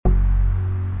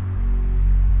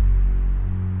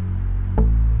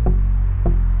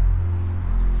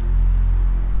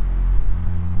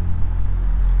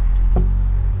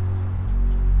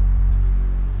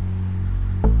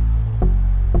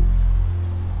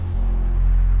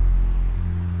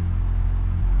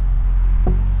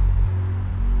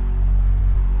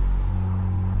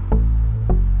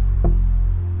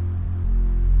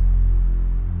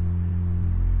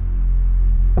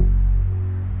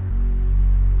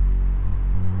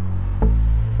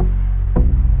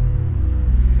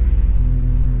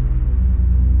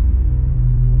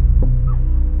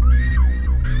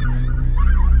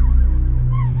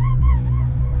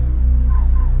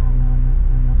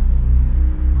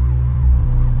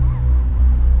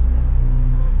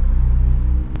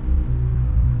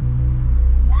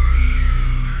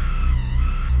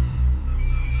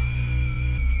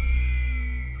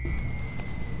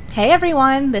Hey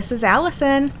everyone, this is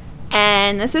Allison.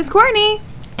 And this is Courtney.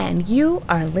 And you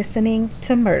are listening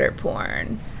to Murder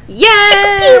Porn. Yay!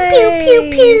 Pew, pew, pew,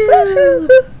 pew. Woo-hoo.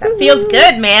 That feels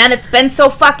good, man. It's been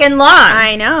so fucking long.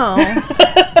 I know.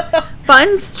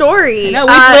 Fun story. No,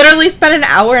 we've literally spent an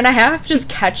hour and a half just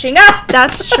catching up.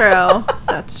 That's true.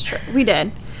 That's true. We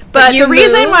did. But the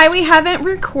reason why we haven't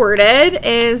recorded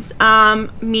is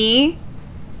me.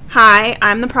 Hi,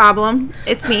 I'm the problem.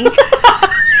 It's me.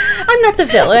 I'm not the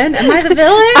villain. Am I the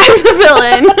villain? I'm the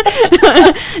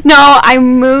villain. No, I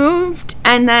moved,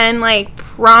 and then,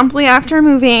 promptly after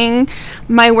moving,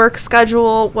 my work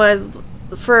schedule was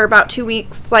for about 2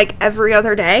 weeks, every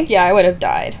other day. Yeah, I would have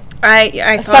died.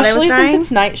 I thought I was dying. Especially since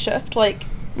it's night shift,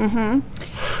 Mm-hmm.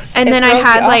 And then I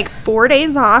had, 4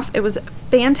 days off. It was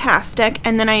fantastic,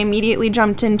 and then I immediately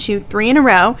jumped into 3 in a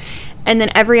row, and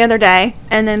then every other day,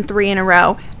 and then 3 in a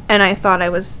row, and I thought I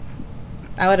would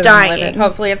have dying. Been livid.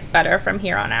 Hopefully it's better from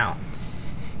here on out.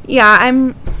 Yeah,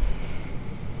 I'm...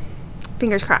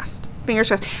 Fingers crossed.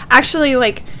 Actually,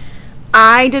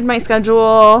 I did my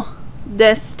schedule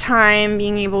this time,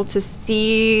 being able to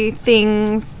see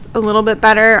things a little bit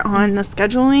better on the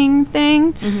scheduling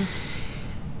thing. Mm-hmm.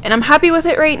 And I'm happy with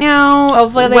it right now.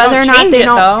 Hopefully they whether don't or change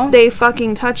not they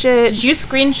fucking touch it. Did you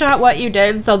screenshot what you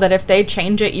did so that if they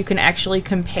change it, you can actually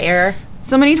compare?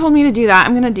 Somebody told me to do that.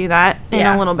 I'm going to do that in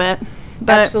a little bit.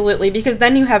 But absolutely, because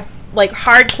then you have,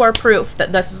 hardcore proof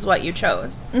that this is what you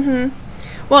chose. Mm-hmm.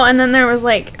 Well, and then there was,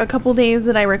 a couple days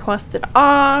that I requested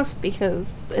off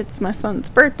because it's my son's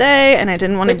birthday, and I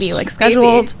didn't want to be,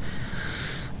 scheduled.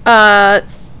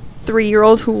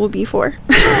 3-year-old who will be 4.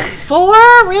 4?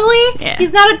 Really? Yeah.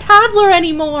 He's not a toddler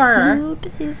anymore. Nope,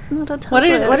 he's not a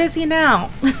toddler. What is he now?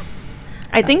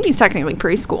 I think he's technically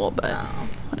preschool, but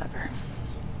whatever.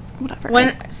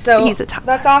 He's a toddler.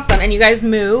 That's awesome. And you guys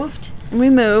moved? We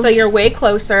moved. So you're way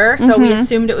closer, so we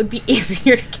assumed it would be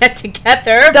easier to get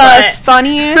together. The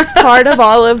funniest part of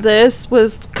all of this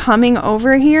was coming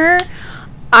over here.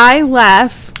 I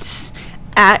left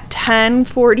at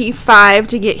 10:45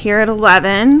 to get here at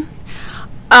 11.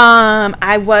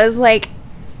 I was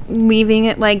leaving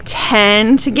at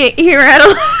 10 to get here at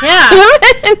 11.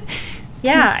 Yeah.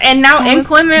 Yeah, and now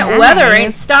inclement weather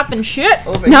ain't stopping shit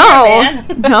over here, man.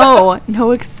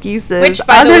 No excuses. Which,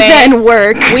 by the way, than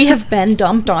work. We have been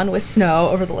dumped on with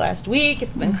snow over the last week.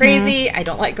 It's been crazy. I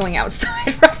don't like going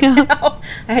outside right now.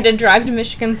 I had to drive to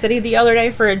Michigan City the other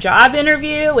day for a job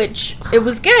interview, which it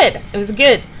was good. It was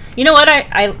good. You know what?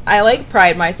 I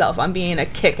pride myself on being a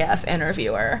kick-ass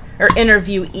interviewer, or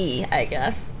interviewee, I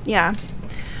guess. Yeah.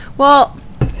 Well,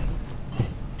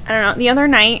 I don't know. The other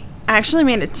night, I actually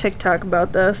made a TikTok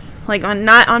about this,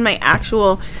 not on my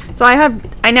actual. So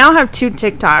I now have 2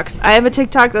 TikToks. I have a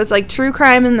TikTok that's true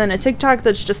crime, and then a TikTok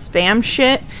that's just spam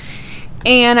shit.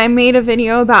 And I made a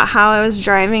video about how I was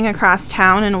driving across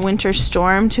town in a winter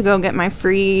storm to go get my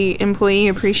free employee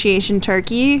appreciation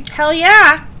turkey. Hell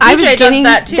yeah! I was getting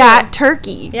that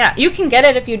turkey. Yeah, you can get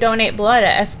it if you donate blood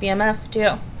at SBMF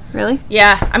too. Really?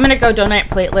 Yeah, I'm gonna go donate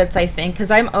platelets, I think,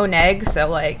 because I'm O-neg, so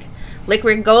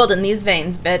liquid gold in these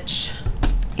veins, bitch.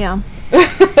 Yeah.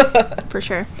 For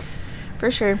sure.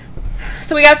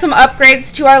 So we got some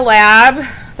upgrades to our lab.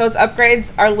 Those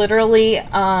upgrades are literally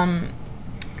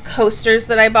coasters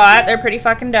that I bought. They're pretty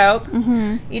fucking dope.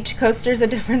 Mm-hmm. Each coaster's a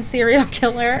different serial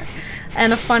killer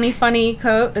and a funny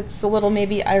coat that's a little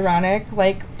maybe ironic.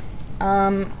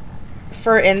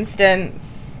 For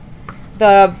instance,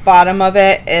 the bottom of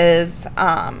it is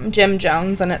Jim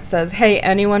Jones, and it says, "Hey,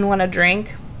 anyone want a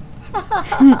drink?"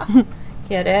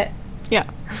 Get it? Yeah.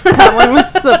 That one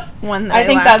was the one that I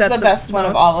think that's the best one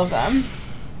of all of them.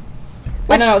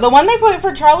 I don't know. The one they put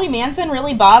for Charlie Manson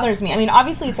really bothers me. I mean,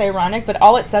 obviously it's ironic, but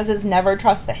all it says is never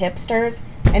trust the hipsters,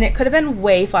 and it could have been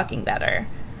way fucking better.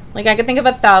 I could think of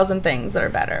 1,000 things that are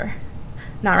better.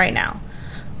 Not right now.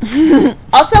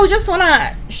 Also, just want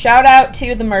to shout out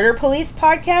to the Murder Police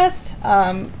podcast.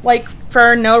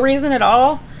 For no reason at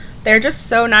all. They're just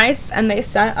so nice, and they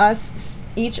sent us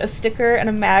each a sticker and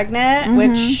a magnet,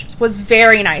 which was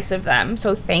very nice of them.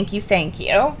 So thank you.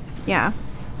 Yeah,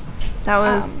 that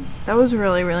was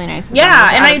really, really nice of them.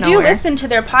 Yeah, and I do listen to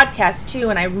their podcast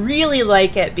too, and I really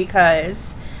like it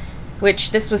because, which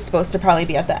this was supposed to probably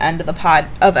be at the end of the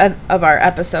of our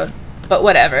episode, but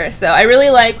whatever. So I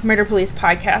really like Murder Police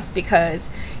podcast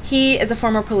because he is a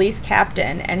former police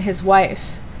captain, and his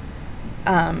wife.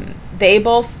 They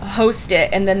both host it,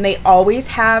 and then they always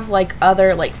have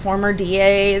other former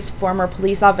DAs, former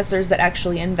police officers that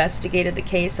actually investigated the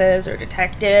cases, or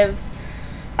detectives,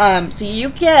 So you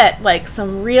get, like,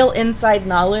 some real inside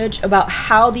knowledge about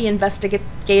how the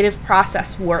investigative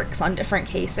process works on different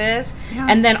cases. Yeah.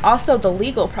 And then also the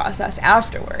legal process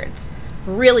afterwards.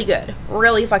 Really good.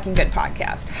 Really fucking good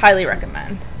podcast. Highly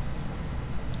recommend.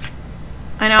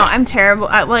 I know, I'm terrible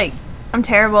at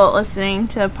listening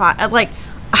to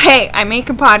hey, I make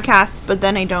a podcast, but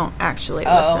then I don't actually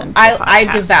listen to podcasts I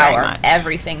devour very much.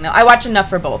 everything, though. I watch enough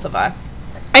for both of us.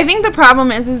 I think the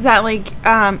problem is that, like,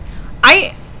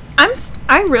 I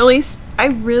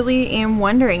really am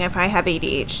wondering if I have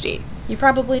ADHD. You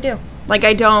probably do. Like,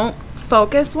 I don't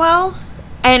focus well,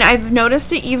 and I've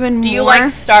noticed it even more. Do you,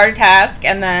 like, start a task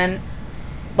and then,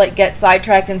 like, get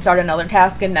sidetracked and start another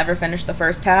task and never finish the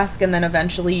first task, and then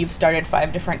eventually you've started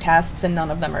 5 different tasks and none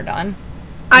of them are done?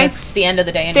 It's the end of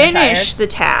the day and you're tired. Finish the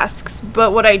tasks,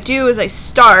 but what I do is I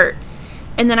start,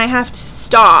 and then I have to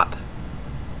stop,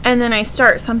 and then I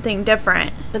start something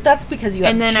different. But that's because you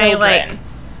have children. And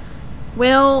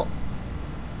then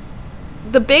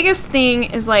the biggest thing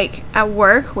is, like, at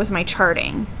work with my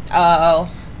charting. Oh.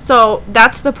 So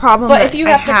that's the problem. But if you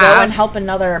have to go and help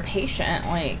another patient,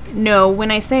 like... No,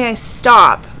 when I say I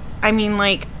stop, I mean,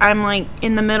 like, I'm, like,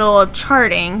 in the middle of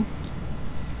charting,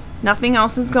 nothing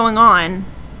else is going on,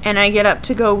 and I get up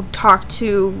to go talk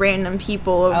to random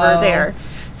people over there.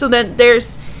 So then there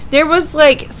was,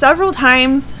 like, several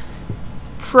times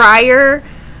prior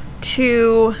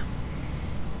to,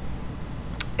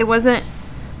 it wasn't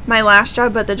my last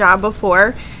job, but the job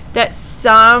before, that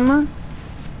some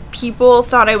people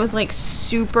thought I was, like,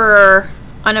 super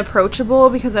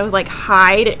unapproachable because I would, like,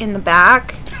 hide in the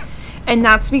back. And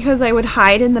that's because I would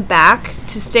hide in the back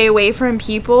to stay away from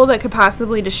people that could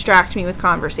possibly distract me with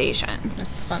conversations.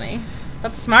 That's funny.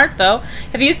 That's smart, though.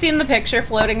 Have you seen the picture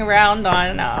floating around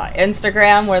on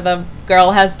Instagram where the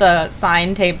girl has the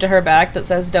sign taped to her back that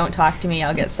says, "Don't talk to me,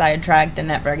 I'll get sidetracked and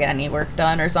never get any work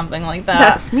done," or something like that?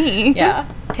 That's me. Yeah.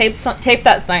 Tape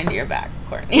that sign to your back,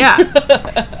 Courtney.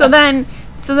 Yeah. So then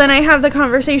I have the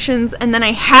conversations, and then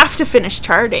I have to finish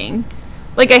charting.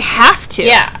 Like, I have to.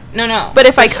 Yeah. No. But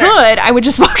if I could, I would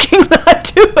just fucking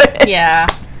not do it. Yeah.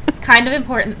 It's kind of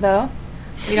important, though.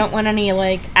 You don't want any,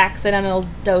 like, accidental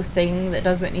dosing that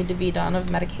doesn't need to be done of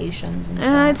medications and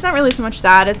stuff. It's not really so much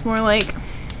that. It's more like,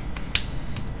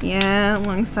 yeah,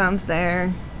 lung sounds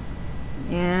there.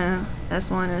 Yeah,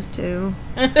 S1, S2.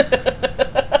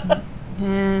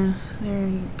 Yeah,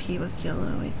 their P was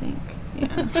yellow, I think.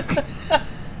 Yeah.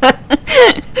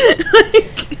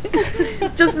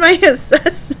 Like, just my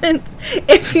assessments.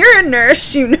 If you're a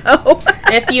nurse, you know.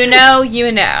 If you know,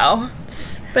 you know.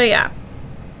 But yeah,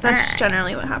 that's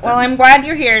generally what happens. Well, I'm glad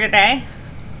you're here today.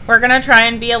 We're going to try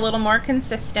and be a little more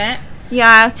consistent.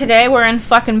 Yeah. Today we're in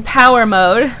fucking power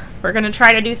mode. We're going to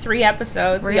try to do 3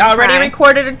 episodes. We already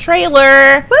recorded a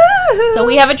trailer. Woo-hoo. So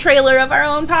we have a trailer of our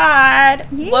own pod.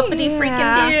 Yeah. Whoopity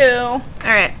freaking do.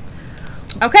 All right.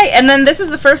 Okay, and then this is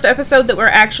the first episode that we're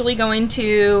actually going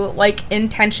to, like,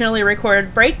 intentionally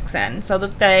record breaks in so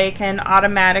that they can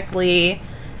automatically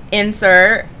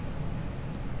insert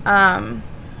Ads.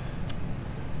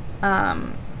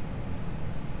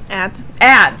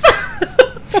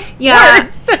 Yeah.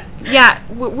 Yeah,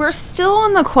 we're still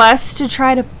on the quest to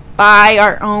try to buy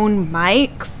our own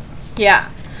mics. Yeah.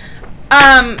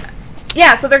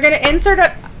 Yeah, so they're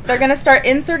going to start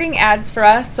inserting ads for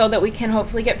us so that we can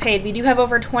hopefully get paid. We do have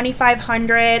over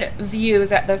 2,500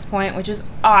 views at this point, which is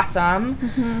awesome.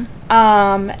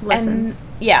 Mm-hmm. Listens.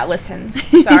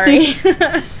 Listens. Sorry.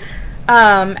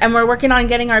 And we're working on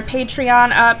getting our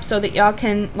Patreon up so that y'all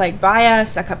can, like, buy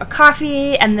us a cup of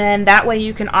coffee, and then that way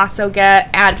you can also get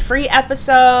ad-free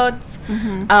episodes.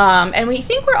 Mm-hmm. And we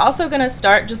think we're also going to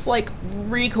start just, like,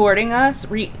 recording us,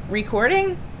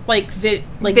 recording, like,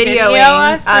 video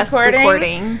us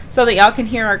recording, so that y'all can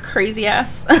hear our crazy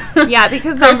ass. Yeah,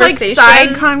 because there's, like,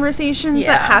 side conversations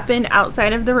that happen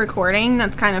outside of the recording.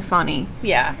 That's kind of funny.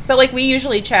 Yeah. So, like, we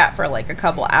usually chat for, like, a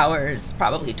couple hours,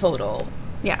 probably total.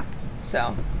 Yeah. So,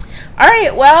 all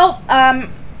right. Well,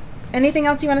 anything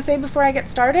else you want to say before I get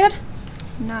started?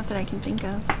 Not that I can think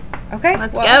of. Okay.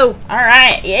 Let's go. All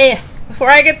right. Yeah. Before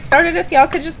I get started, if y'all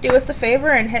could just do us a favor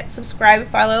and hit subscribe,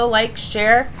 follow, like,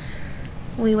 share.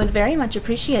 We would very much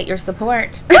appreciate your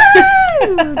support.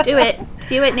 Woo! Do it.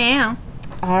 Do it now.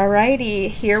 Alrighty,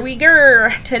 here we go.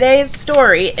 Today's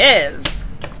story is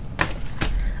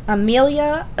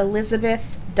Amelia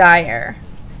Elizabeth Dyer,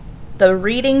 the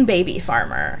Reading Baby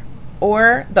Farmer,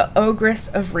 or the Ogress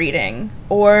of Reading,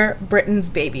 or Britain's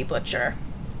Baby Butcher.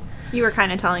 You were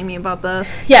kind of telling me about this.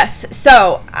 Yes,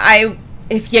 so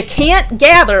if you can't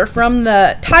gather from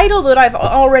the title that I've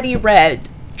already read,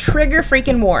 trigger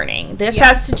freaking warning. This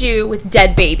has to do with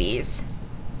dead babies.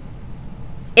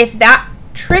 if that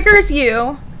triggers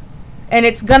you and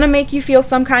it's gonna make you feel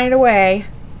some kind of way,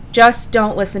 just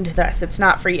don't listen to this. It's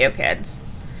not for you, kids.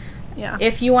 Yeah.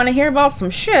 If you want to hear about some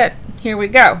shit, here we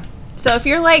go. So if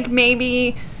you're like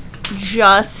maybe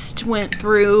just went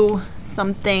through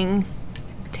something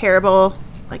terrible,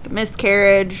 like a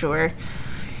miscarriage or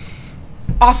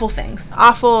awful things,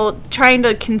 trying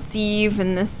to conceive,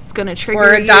 and this is going to trigger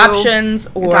or adoptions,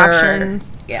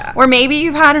 yeah, or maybe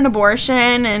you've had an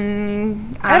abortion,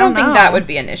 and I don't think that would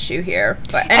be an issue here,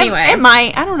 but anyway, it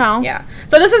might. I don't know. Yeah.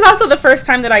 So this is also the first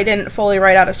time that I didn't fully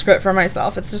write out a script for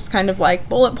myself. It's just kind of like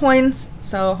bullet points,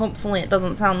 so hopefully it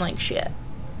doesn't sound like shit.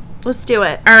 Let's do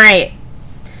it. All right.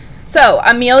 So,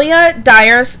 Amelia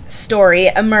Dyer's story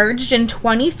emerged in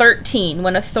 2013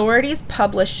 when authorities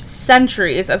published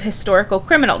centuries of historical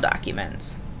criminal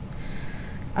documents.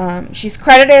 She's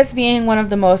credited as being one of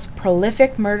the most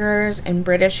prolific murderers in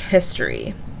British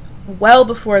history, well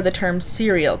before the term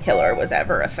serial killer was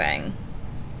ever a thing.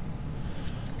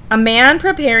 A man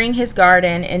preparing his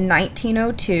garden in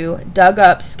 1902 dug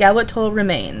up skeletal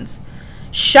remains.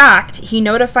 Shocked, he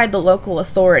notified the local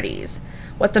authorities.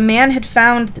 What the man had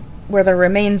found were the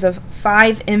remains of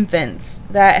 5 infants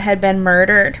that had been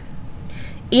murdered.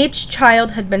 Each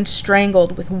child had been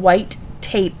strangled with white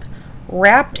tape,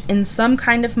 wrapped in some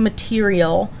kind of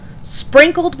material,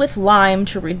 sprinkled with lime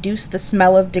to reduce the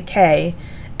smell of decay,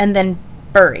 and then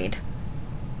buried.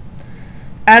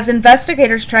 As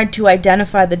investigators tried to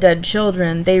identify the dead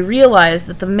children, they realized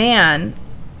that the man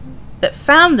that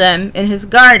found them in his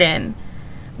garden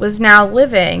was now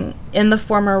living in the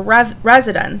former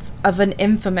residence of an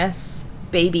infamous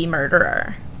baby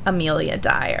murderer, Amelia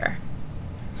Dyer.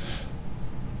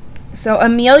 So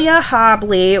Amelia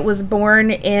Hobley was born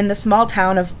in the small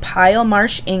town of Pyle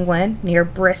Marsh, England, near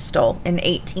Bristol in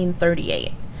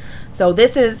 1838. So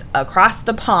this is across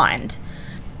the pond.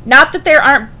 Not that there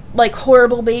aren't like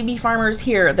horrible baby farmers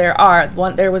here. There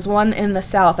was one in the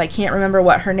south. I can't remember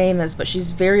what her name is, but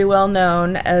she's very well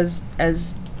known as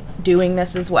doing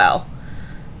this as well.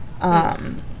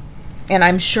 And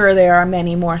I'm sure there are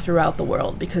many more throughout the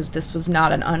world because this was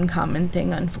not an uncommon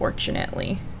thing,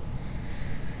 unfortunately.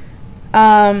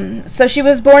 So she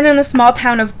was born in the small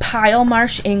town of Pyle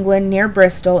Marsh, England, near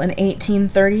Bristol in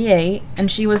 1838, and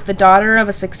she was the daughter of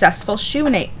a successful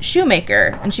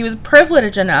shoemaker, and she was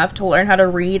privileged enough to learn how to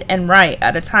read and write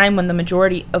at a time when the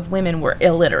majority of women were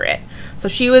illiterate. So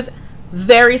she was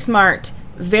very smart,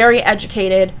 very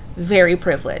educated, very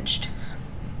privileged.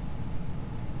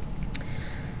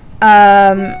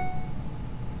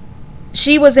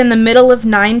 She was in the middle of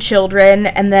 9 children,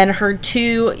 and then her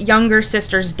 2 younger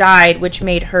sisters died, which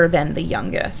made her then the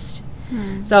youngest.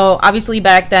 So, obviously,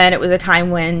 back then, it was a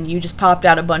time when you just popped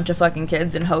out a bunch of fucking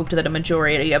kids and hoped that a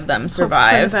majority of them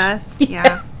survived. Hope for the best,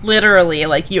 yeah. Literally,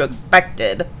 like, you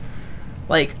expected,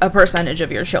 like, a percentage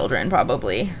of your children,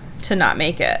 probably, to not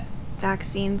make it.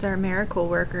 Vaccines are miracle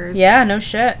workers. Yeah, no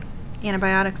shit.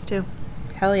 Antibiotics, too.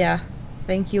 Hell yeah.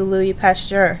 Thank you, Louis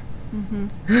Pasteur.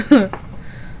 Mm-hmm.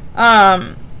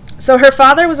 So her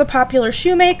father was a popular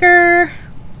shoemaker.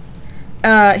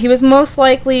 He was most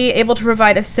likely able to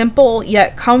provide a simple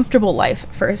yet comfortable life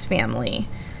for his family.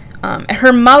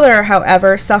 Her mother,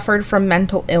 however, suffered from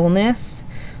mental illness.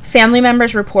 Family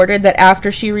members reported that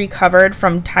after she recovered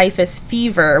from typhus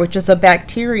fever, which is a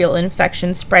bacterial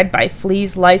infection spread by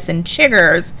fleas, lice, and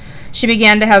chiggers, she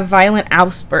began to have violent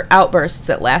outbursts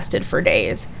that lasted for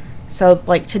days. So,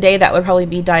 like, today that would probably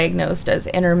be diagnosed as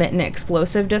intermittent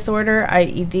explosive disorder,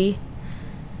 IED.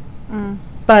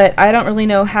 But I don't really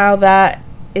know how that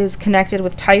is connected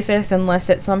with typhus unless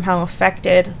it somehow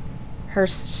affected her,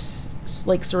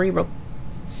 cerebral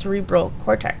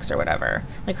cortex or whatever,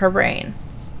 like her brain.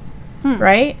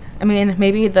 Right? I mean,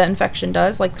 maybe the infection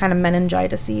does, like, kind of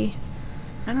meningitis-y.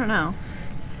 I don't know.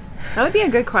 That would be a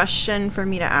good question for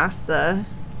me to ask the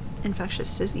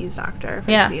infectious disease doctor if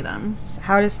I see them.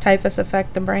 How does typhus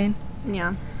affect the brain?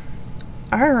 Yeah.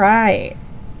 All right.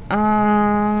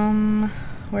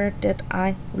 Where did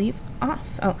I leave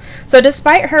off? Oh, so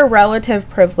despite her relative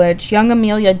privilege, young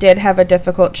Amelia did have a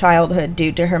difficult childhood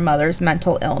due to her mother's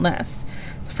mental illness.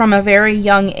 So from a very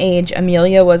young age,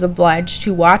 Amelia was obliged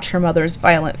to watch her mother's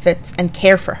violent fits and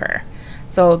care for her.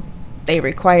 So they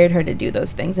required her to do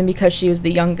those things, and because she was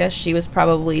the youngest, she was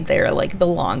probably there like the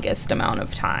longest amount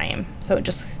of time, so it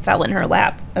just fell in her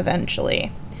lap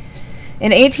eventually. In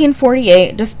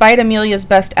 1848, despite Amelia's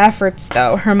best efforts,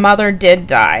 though, her mother did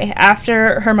die.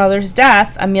 After her mother's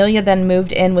death, Amelia then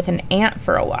moved in with an aunt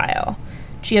for a while.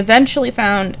 She eventually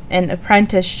found an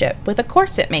apprenticeship with a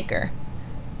corset maker.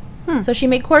 So she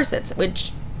made corsets,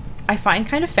 which I find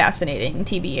kind of fascinating,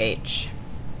 TBH.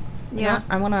 Yeah.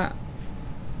 I want to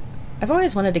I've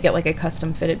always wanted to get like a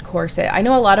custom fitted corset. I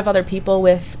know a lot of other people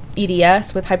with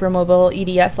EDS, with hypermobile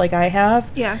EDS like I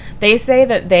have. Yeah. They say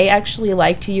that they actually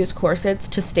like to use corsets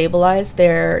to stabilize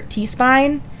their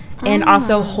T-spine and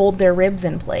also hold their ribs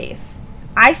in place.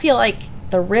 I feel like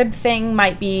the rib thing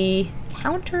might be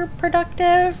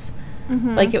counterproductive.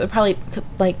 Mm-hmm. Like it would probably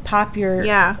like pop your,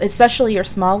 especially your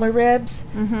smaller ribs.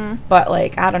 Mm-hmm. But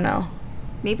like, I don't know.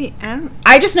 Maybe,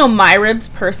 I just know my ribs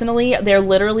personally, they're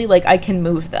literally like I can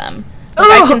move them.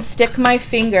 Like I can stick my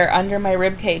finger under my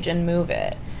rib cage and move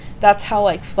it. That's how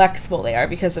like flexible they are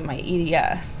because of my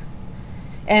EDS.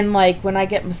 And like when I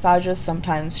get massages,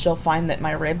 sometimes she'll find that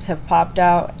my ribs have popped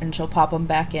out and she'll pop them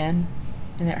back in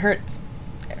and it hurts.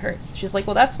 It hurts. She's like,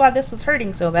 well, that's why this was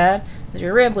hurting so bad, that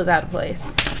your rib was out of place.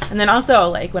 And then also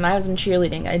like when I was in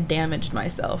cheerleading, I damaged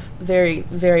myself very,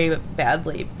 very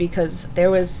badly because there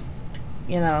was,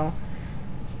 you know,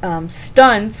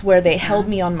 stunts where they held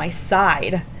me on my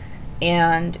side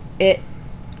and it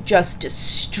just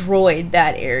destroyed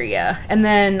that area. And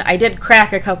then I did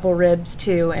crack a couple ribs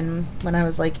too, and when I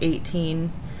was like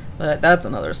 18, but that's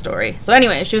another story. So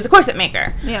anyway, she was a corset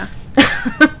maker. Yeah.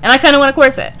 And I kind of want a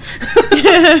corset.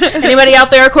 Anybody out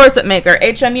there a corset maker?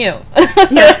 HMU.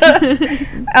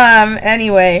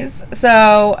 Anyways,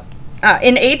 so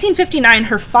in 1859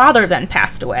 her father then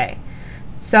passed away.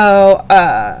 So,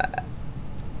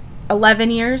 11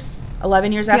 years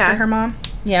after her mom.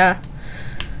 Yeah.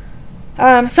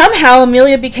 Somehow,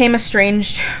 Amelia became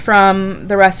estranged from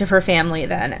the rest of her family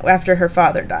then, after her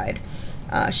father died.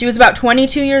 She was about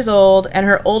 22 years old, and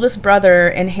her oldest brother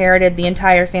inherited the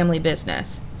entire family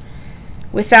business.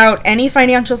 Without any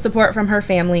financial support from her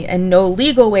family and no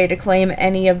legal way to claim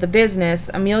any of the business,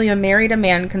 Amelia married a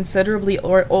man considerably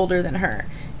older than her.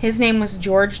 His name was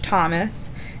George Thomas.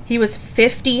 He was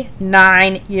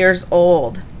 59 years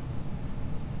old.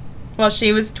 Well,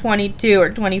 she was 22 or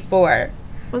 24.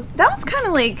 That was kind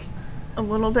of like a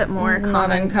little bit more common.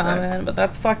 Not uncommon, but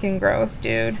that's fucking gross,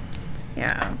 dude.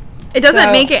 Yeah. It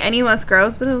doesn't make it any less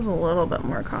gross, but it was a little bit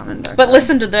more common back then.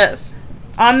 Listen to this.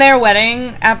 On their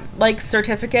wedding,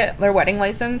 certificate, their wedding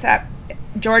license,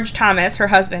 George Thomas, her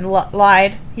husband,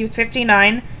 lied. He was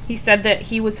 59. He said that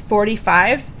he was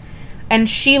 45. And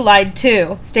she lied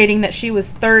too, stating that she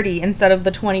was 30 instead of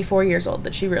the 24 years old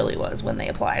that she really was when they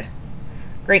applied.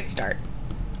 Great start.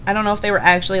 I don't know if they were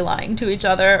actually lying to each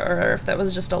other or if that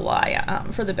was just a lie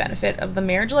for the benefit of the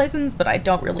marriage license, but I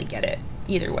don't really get it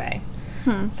either way.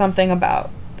 Something about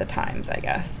the times, I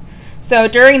guess. So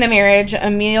during the marriage,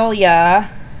 Amelia...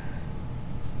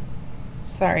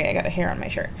 Sorry, I got a hair on my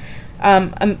shirt.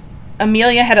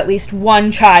 Amelia had at least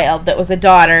one child that was a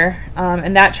daughter,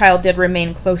 and that child did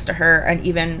remain close to her and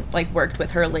even like worked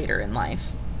with her later in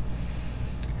life.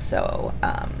 So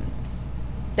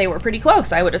they were pretty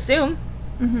close, I would assume.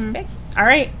 Mm-hmm. Okay. All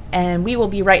right, and we will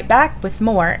be right back with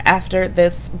more after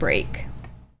this break.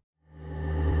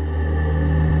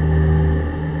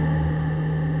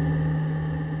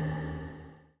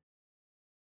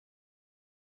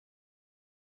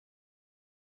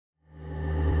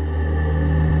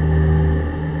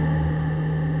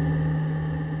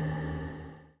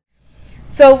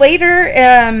 So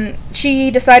later,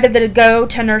 she decided to go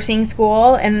to nursing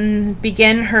school and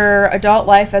begin her adult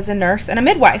life as a nurse and a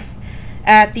midwife.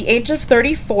 At the age of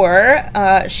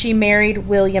 34, she married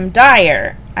William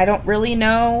Dyer. I don't really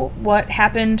know what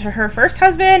happened to her first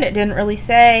husband. It didn't really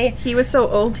say. He was so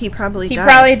old, he probably died. He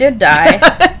probably did die.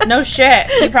 No shit.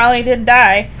 He probably did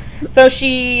die. So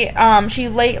she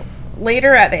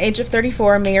later, at the age of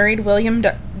 34, married William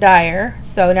Dyer.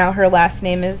 So now her last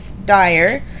name is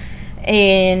Dyer.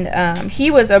 And he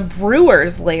was a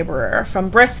brewer's laborer from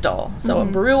Bristol. So a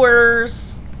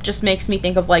brewer's just makes me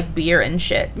think of like beer and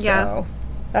shit. Yeah. So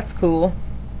that's cool.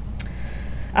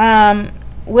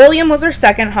 William was her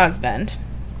second husband.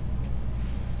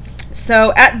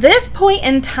 So at this point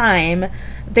in time,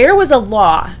 there was a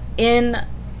law in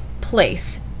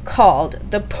place called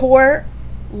the Poor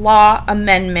Law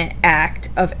Amendment Act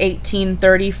of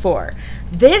 1834.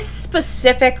 This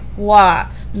specific law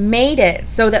made it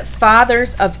so that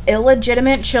fathers of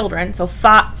illegitimate children, so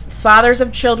fathers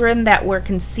of children that were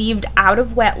conceived out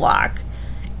of wedlock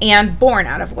and born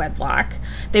out of wedlock,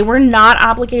 they were not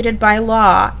obligated by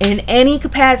law in any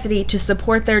capacity to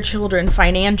support their children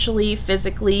financially,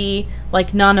 physically,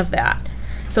 like none of that.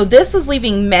 So this was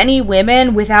leaving many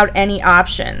women without any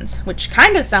options, which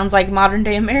kind of sounds like modern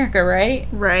day America, right?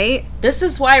 Right. This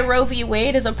is why Roe v.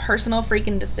 Wade is a personal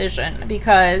freaking decision,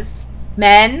 because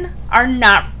men are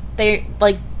not,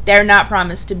 they're not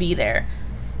promised to be there.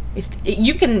 If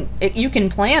you can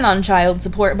plan on child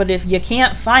support, but if you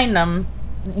can't find them,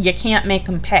 you can't make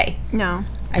them pay. No.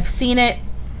 I've seen it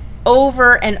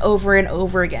over and over and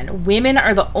over again. Women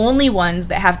are the only ones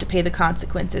that have to pay the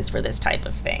consequences for this type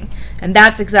of thing. And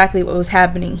that's exactly what was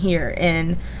happening here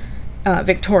in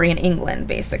Victorian England,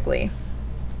 basically.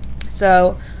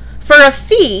 So, for a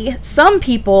fee, some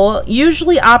people,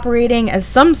 usually operating as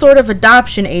some sort of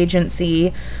adoption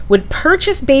agency, would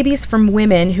purchase babies from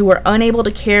women who were unable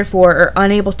to care for or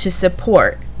unable to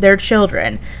support their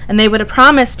children, and they would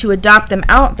promise to adopt them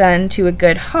out then to a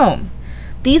good home.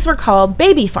 These were called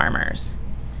baby farmers.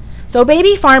 So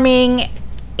baby farming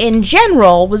in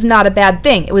general was not a bad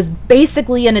thing. It was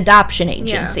basically an adoption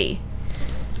agency.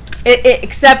 Yeah.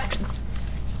 Except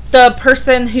the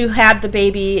person who had the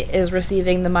baby is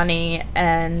receiving the money,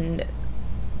 and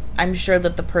I'm sure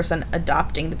that the person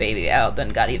adopting the baby out then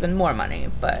got even more money,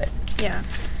 but yeah.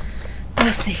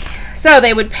 Let's see. So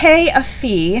they would pay a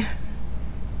fee.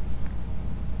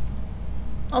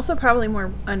 Also probably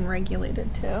more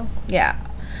unregulated too. Yeah.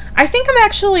 I think I'm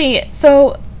actually,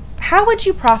 so how would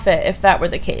you profit if that were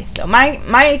the case? So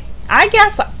I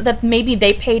guess that maybe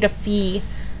they paid a fee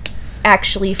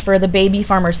actually for the baby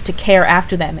farmers to care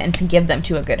after them and to give them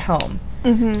to a good home.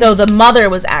 Mm-hmm. So the mother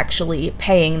was actually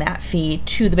paying that fee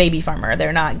to the baby farmer.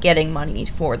 They're not getting money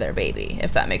for their baby,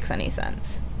 if that makes any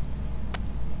sense.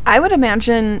 I would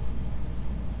imagine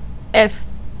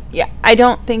I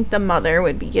don't think the mother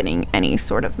would be getting any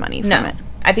sort of money from it.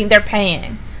 I think they're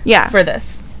paying for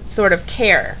this sort of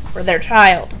care for their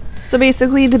child. So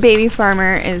basically the baby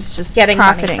farmer is just getting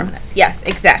profiting money from this. Yes,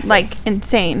 exactly. Like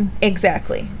insane.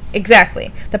 Exactly.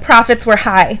 The profits were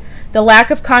high. The lack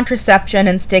of contraception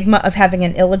and stigma of having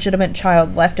an illegitimate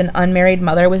child left an unmarried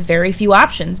mother with very few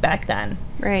options back then.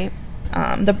 Right.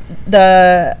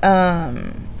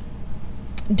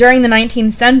 During the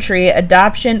 19th century,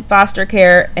 adoption, foster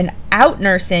care, and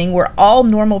out-nursing were all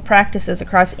normal practices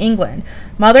across England.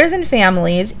 Mothers and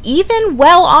families, even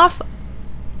well-off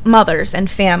mothers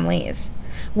and families,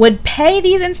 would pay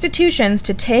these institutions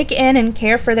to take in and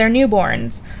care for their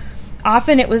newborns.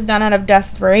 Often it was done out of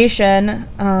desperation.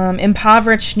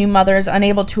 Impoverished new mothers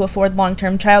unable to afford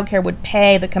long-term childcare would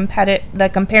pay the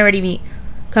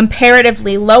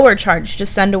comparatively lower charge to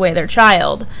send away their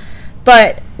child.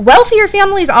 But wealthier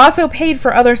families also paid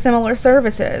for other similar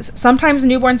services. Sometimes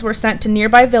newborns were sent to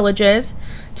nearby villages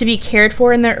to be cared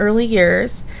for in their early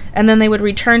years, and then they would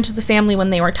return to the family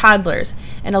when they were toddlers.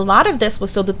 And a lot of this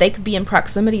was so that they could be in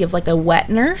proximity of like a wet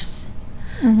nurse.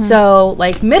 Mm-hmm. So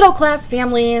like middle-class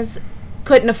families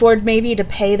couldn't afford maybe to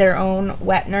pay their own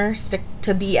wet nurse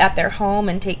to be at their home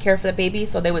and take care of the baby,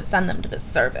 so they would send them to this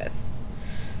service.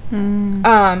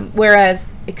 Whereas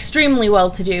extremely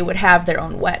well-to-do would have their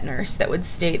own wet nurse that would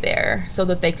stay there so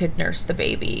that they could nurse the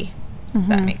baby, if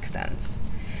that makes sense.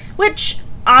 Which,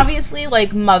 obviously,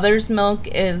 like, mother's milk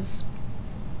is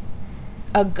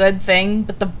a good thing,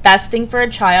 but the best thing for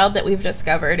a child that we've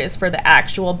discovered is for the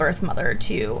actual birth mother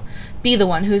to be the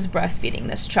one who's breastfeeding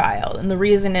this child. And the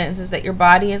reason is that your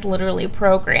body is literally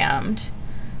programmed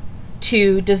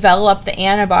to develop the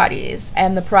antibodies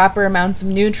and the proper amounts of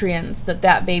nutrients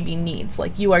that baby needs.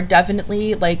 Like, you are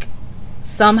definitely, like,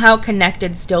 somehow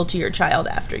connected still to your child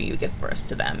after you give birth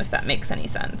to them, if that makes any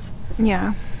sense.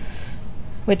 Yeah.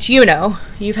 Which,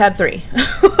 you've had 3.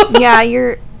 Yeah,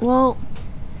 your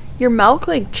milk,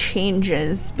 like,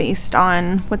 changes based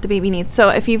on what the baby needs. So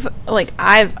if you've, like,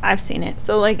 I've seen it.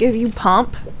 So, like, if you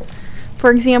pump, for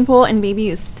example, and baby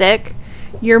is sick,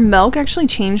 your milk actually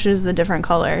changes a different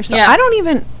color. So yeah.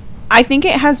 I think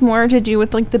it has more to do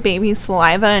with, like, the baby's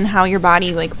saliva and how your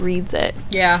body, like, reads it.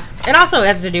 Yeah. It also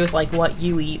has to do with, like, what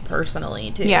you eat personally,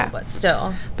 too. Yeah. But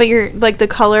still. But the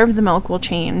color of the milk will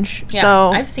change. Yeah, so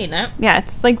I've seen it. Yeah,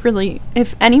 it's, like, really,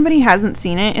 if anybody hasn't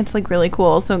seen it, it's, like, really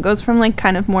cool. So it goes from, like,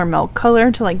 kind of more milk color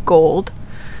to, like, gold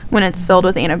when it's filled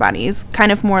with antibodies.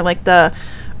 Kind of more like the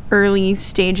early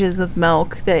stages of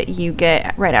milk that you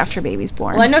get right after baby's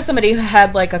born. Well, I know somebody who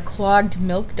had, like, a clogged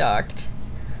milk duct,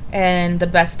 and the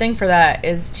best thing for that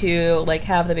is to, like,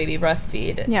 have the baby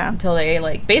breastfeed until they,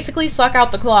 like, basically suck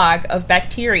out the clog of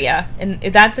bacteria, and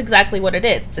that's exactly what it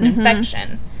is. It's an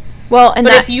infection. Well, but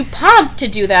if you pump to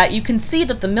do that, you can see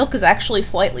that the milk is actually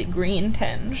slightly green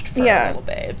tinged for a little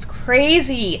bit. It's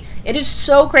crazy. It is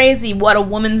so crazy what a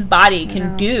woman's body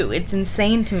can do. It's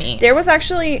insane to me. There was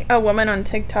actually a woman on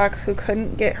TikTok who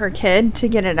couldn't get her kid to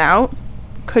get it out.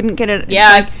 Couldn't get it. Yeah,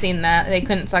 I've seen that. They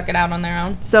couldn't suck it out on their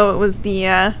own. So it was the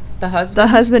husband. The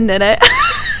husband did it.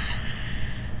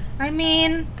 I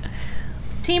mean,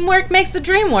 teamwork makes the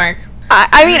dream work.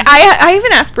 I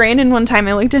even asked Brandon one time.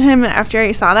 I looked at him after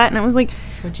I saw that, and I was like,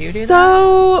 would you do that?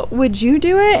 So, would you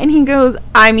do it? And he goes,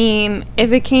 I mean,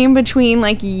 if it came between,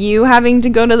 like, you having to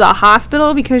go to the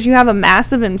hospital because you have a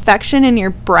massive infection in your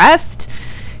breast,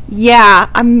 Yeah,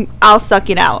 I'll suck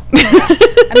it out.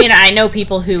 I mean, I know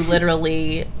people who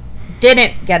literally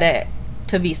didn't get it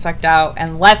to be sucked out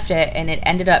and left it, and it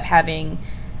ended up having,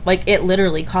 like, it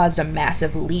literally caused a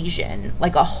massive lesion,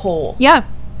 like a hole. Yeah.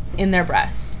 In their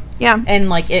breast. Yeah. And,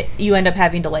 like, you end up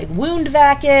having to, like, wound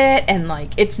vac it, and,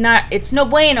 like, it's no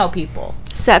bueno, people.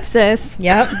 Sepsis.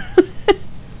 Yep.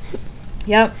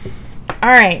 Yep. All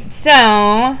right,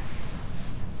 so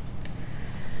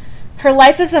her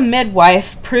life as a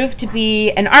midwife proved to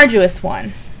be an arduous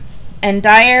one, and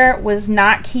Dyer was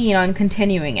not keen on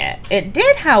continuing it. It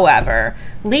did, however,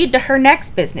 lead to her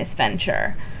next business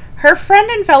venture. Her friend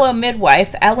and fellow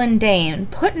midwife, Ellen Dane,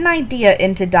 put an idea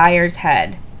into Dyer's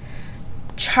head.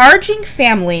 Charging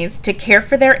families to care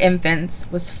for their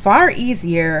infants was far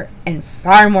easier and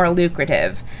far more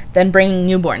lucrative than bringing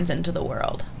newborns into the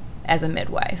world as a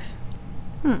midwife.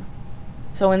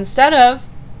 So instead of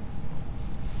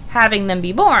having them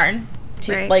be born,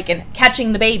 and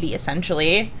catching the baby,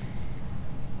 essentially,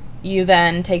 you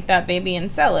then take that baby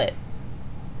and sell it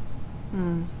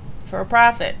for a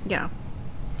profit. Yeah.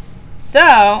 So,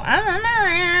 I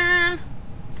don't know.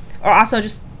 Or also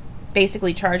just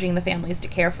basically charging the families to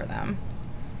care for them.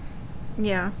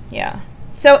 Yeah. Yeah.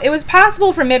 So it was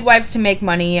possible for midwives to make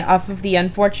money off of the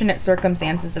unfortunate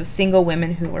circumstances of single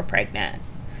women who were pregnant.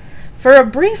 For a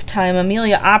brief time,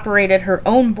 Amelia operated her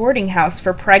own boarding house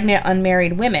for pregnant,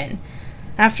 unmarried women.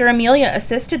 After Amelia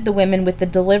assisted the women with the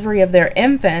delivery of their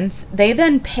infants, they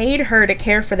then paid her to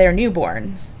care for their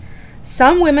newborns.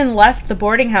 Some women left the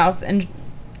boarding house and,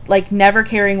 never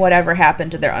caring whatever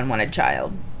happened to their unwanted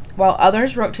child, while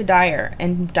others wrote to Dyer,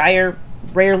 and Dyer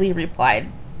rarely replied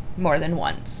more than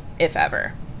once, if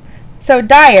ever. So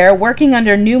Dyer, working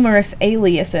under numerous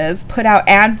aliases, put out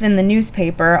ads in the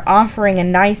newspaper offering a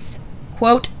nice,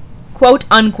 quote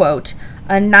unquote,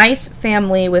 a nice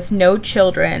family with no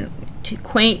children to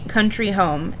quaint country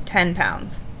home,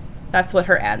 £10. That's what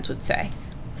her ads would say.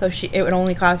 So it would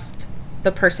only cost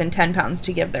the person £10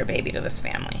 to give their baby to this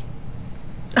family.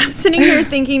 I'm sitting here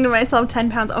thinking to myself,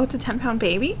 £10. Oh, it's a 10-pound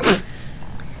baby?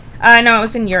 No, it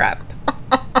was in Europe.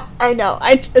 I know.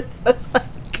 I just was like...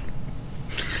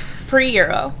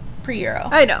 Pre-Euro.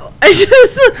 I know. I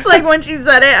just was like, when she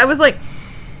said it, I was like,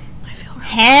 I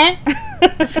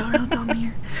feel real dumb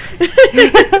here.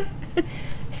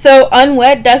 So,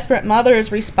 unwed, desperate mothers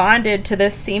responded to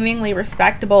this seemingly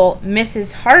respectable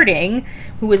Mrs. Harding,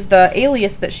 who was the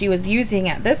alias that she was using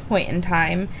at this point in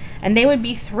time, and they would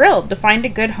be thrilled to find a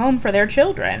good home for their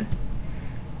children.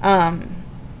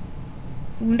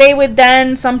 They would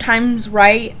then sometimes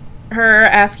write her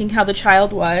asking how the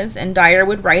child was, and Dyer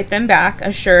would write them back,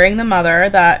 assuring the mother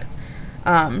that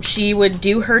she would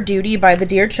do her duty by the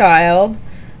dear child,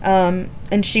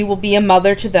 and she will be a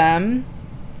mother to them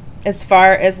as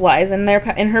far as lies in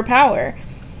her power.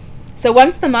 So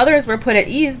once the mothers were put at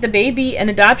ease, the baby and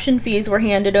adoption fees were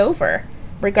handed over,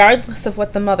 regardless of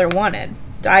what the mother wanted.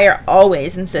 Dyer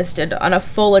always insisted on a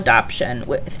full adoption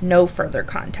with no further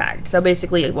contact. So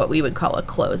basically what we would call a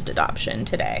closed adoption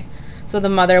today. So the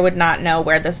mother would not know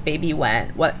where this baby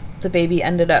went, what the baby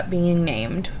ended up being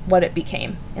named, what it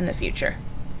became in the future.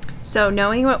 So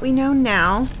knowing what we know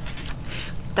now,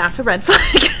 that's a red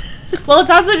flag. Well, it's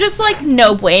also just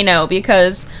no bueno,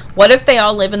 because what if they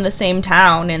all live in the same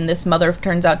town and this mother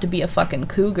turns out to be a fucking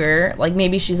cougar?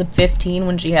 Maybe she's 15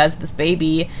 when she has this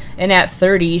baby, and at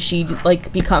 30 she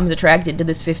becomes attracted to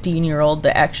this 15-year-old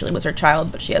that actually was her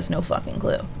child, but she has no fucking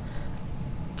clue.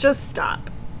 Just stop.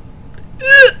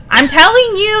 I'm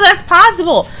telling you, that's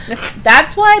possible.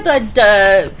 That's why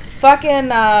the fucking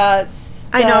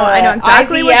I know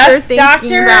exactly IVF what you're thinking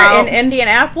doctor about. in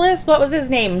Indianapolis. What was his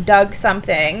name? Doug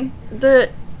something. There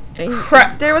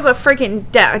was a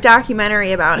freaking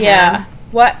documentary about him. Yeah.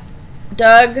 What?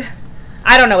 Doug?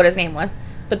 I don't know what his name was.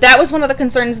 But that was one of the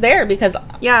concerns there, because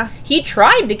he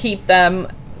tried to keep them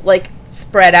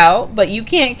spread out, but you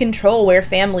can't control where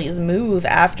families move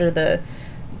after the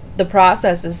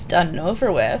process is done and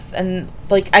over with. And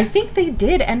I think they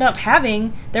did end up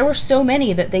having, there were so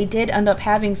many that they did end up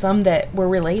having some that were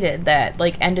related that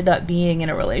ended up being in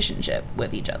a relationship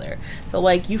with each other. So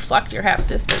you fucked your half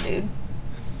sister, dude.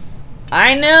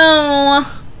 I know.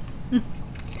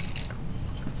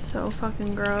 So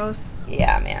fucking gross.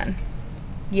 Yeah, man.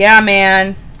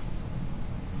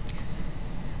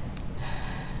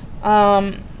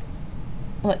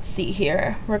 Let's see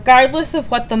here. Regardless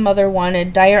of what the mother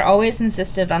wanted, Dyer always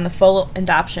insisted on the full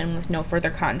adoption with no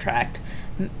further contract.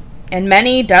 And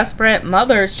many desperate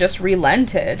mothers just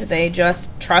relented. They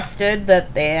just trusted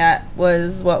that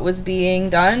was what was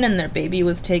being done and their baby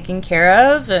was taken care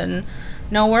of, and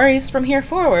no worries from here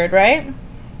forward, right?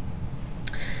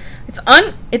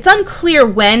 It's unclear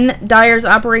when Dyer's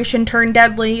operation turned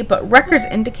deadly, but records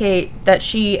indicate that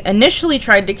she initially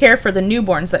tried to care for the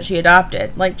newborns that she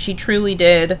adopted. Like, she truly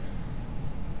did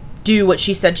do what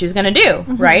she said she was going to do,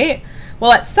 right?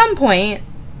 Well, at some point,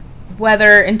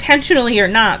 whether intentionally or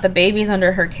not, the babies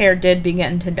under her care did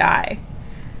begin to die.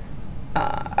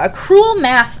 A cruel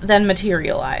math then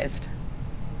materialized.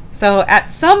 So,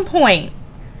 at some point,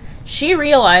 she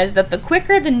realized that the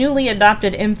quicker the newly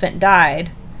adopted infant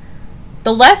died,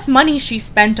 the less money she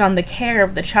spent on the care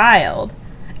of the child,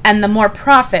 and the more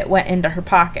profit went into her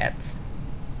pockets.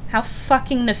 How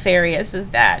fucking nefarious is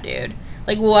that, dude?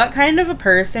 Like, what kind of a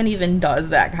person even does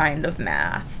that kind of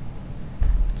math?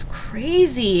 It's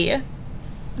crazy.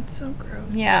 It's so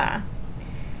gross. Yeah.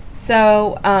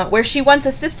 So, where she once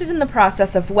assisted in the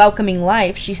process of welcoming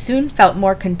life, she soon felt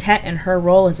more content in her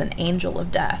role as an angel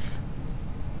of death.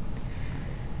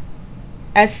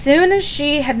 As soon as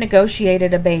she had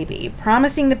negotiated a baby,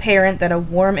 promising the parent that a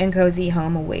warm and cozy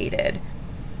home awaited,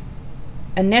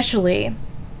 initially,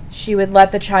 she would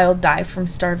let the child die from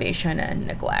starvation and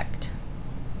neglect.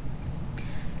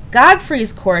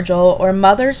 Godfrey's cordial, or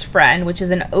mother's friend, which is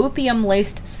an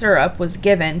opium-laced syrup, was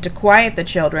given to quiet the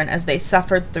children as they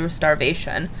suffered through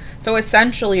starvation. So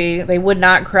essentially, they would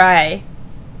not cry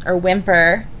or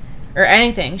whimper or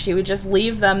anything. She would just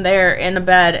leave them there in a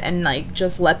bed and, like,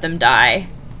 just let them die.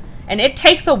 And it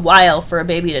takes a while for a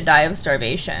baby to die of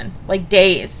starvation. Like,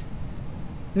 days.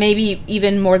 Maybe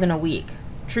even more than a week.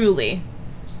 Truly.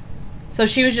 So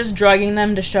she was just drugging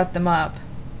them to shut them up.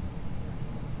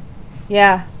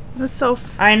 Yeah. That's so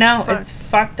I know. It's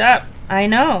fucked up. I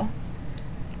know.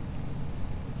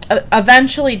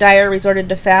 Eventually, Dyer resorted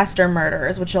to faster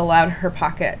murders, which allowed her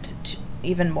pocket to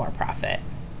even more profit.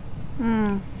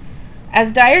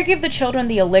 As Dyer gave the children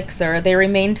the elixir, they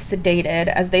remained sedated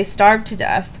as they starved to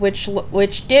death,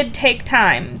 which did take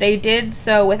time. They did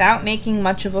so without making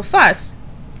much of a fuss.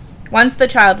 Once the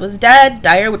child was dead,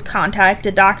 Dyer would contact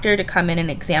a doctor to come in and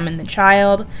examine the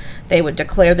child. They would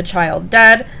declare the child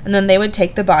dead, and then they would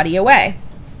take the body away.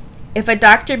 If a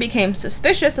doctor became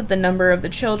suspicious of the number of the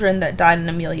children that died in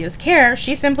Amelia's care,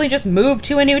 she simply just moved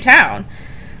to a new town.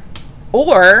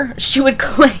 Or she would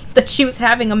claim that she was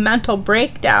having a mental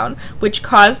breakdown, which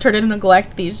caused her to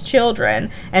neglect these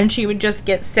children, and she would just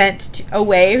get sent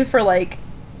away for, like,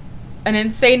 an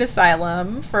insane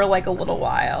asylum for, like, a little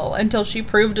while, until she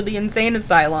proved to the insane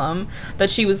asylum that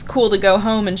she was cool to go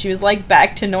home and she was, like,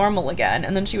 back to normal again,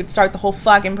 and then she would start the whole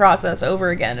fucking process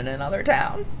over again in another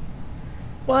town.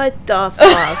 What the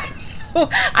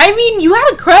fuck? I mean, you had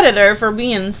to credit her for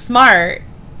being smart,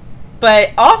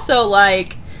 but also,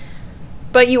 like...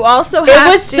 But you also have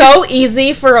It was so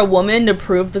easy for a woman to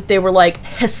prove that they were, like,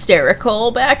 hysterical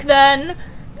back then.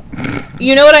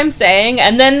 You know what I'm saying?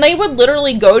 And then they would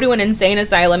literally go to an insane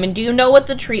asylum, and do you know what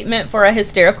the treatment for a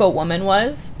hysterical woman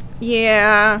was?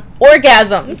 Yeah.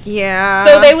 Orgasms. Yeah.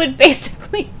 So they would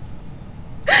basically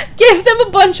give them a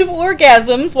bunch of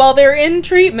orgasms while they're in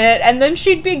treatment, and then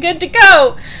she'd be good to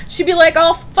go. She'd be, like,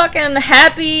 all fucking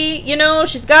happy, you know?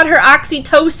 She's got her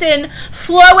oxytocin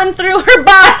flowing through her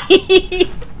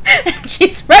body.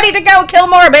 She's ready to go kill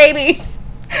more babies.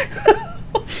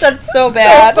 That's so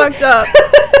bad. So fucked up.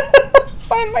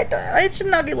 Find my time. I should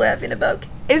not be laughing about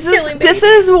killing babies. This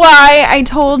is why I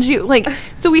told you, like,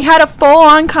 so we had a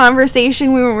full-on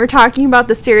conversation when we were talking about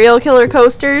the serial killer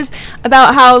coasters,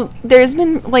 about how there's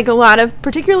been, like, a lot of,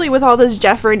 particularly with all this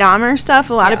Jeffrey Dahmer stuff,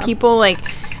 a lot of people, like,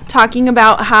 talking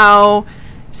about how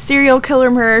serial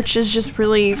killer merch is just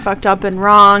really fucked up and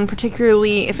wrong,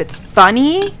 particularly if it's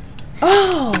funny.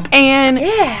 Oh. And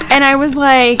I was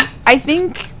like, I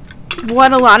think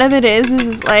what a lot of it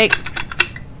is like,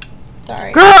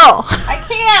 sorry, girl, I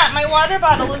can't. My water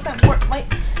bottle isn't like.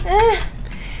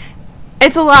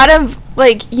 It's a lot of,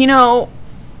 like, you know,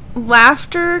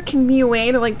 laughter can be a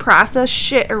way to, like, process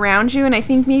shit around you, and I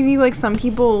think maybe, like, some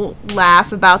people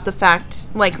laugh about the fact,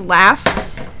 like, laugh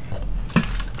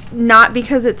not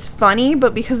because it's funny,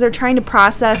 but because they're trying to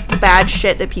process the bad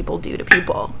shit that people do to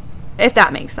people, if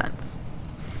that makes sense.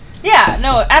 Yeah,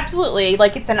 no, absolutely.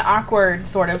 Like, it's an awkward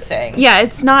sort of thing. Yeah,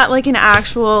 it's not like an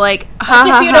actual, like, ha,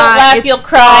 like, ha, if you don't laugh, you'll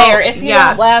cry, so, or if you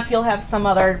don't laugh, you'll have some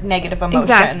other negative emotion.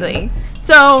 Exactly.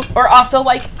 So, or also,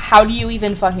 like, how do you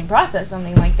even fucking process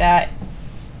something like that?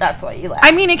 That's why you laugh.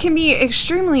 I mean, it can be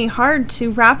extremely hard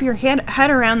to wrap your head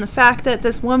around the fact that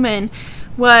this woman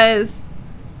was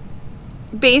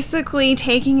basically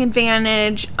taking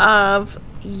advantage of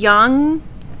young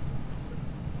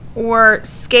or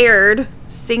scared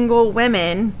single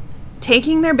women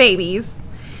taking their babies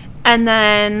and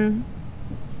then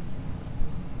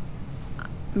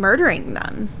murdering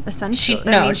them,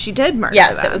 essentially. She did murder them.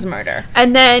 Yes, it was murder.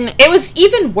 And then... It was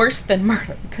even worse than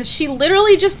murder, because she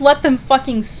literally just let them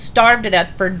fucking starve to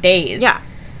death for days. Yeah.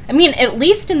 I mean, at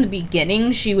least in the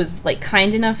beginning, she was, like,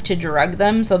 kind enough to drug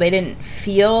them so they didn't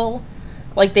feel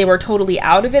like they were totally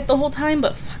out of it the whole time,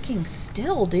 but fucking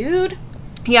still, dude.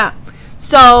 Yeah.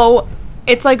 So,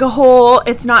 it's like a whole...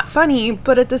 It's not funny,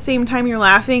 but at the same time, you're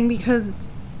laughing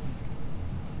because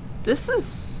this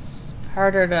is...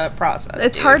 harder to process.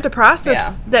 It's hard to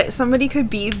process that somebody could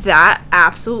be that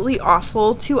absolutely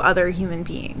awful to other human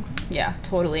beings. Yeah,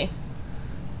 totally.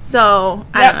 So,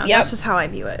 I don't know. That's just how I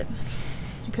view it.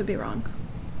 I could be wrong.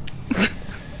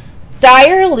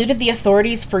 Dyer eluded the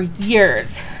authorities for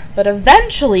years, but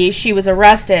eventually she was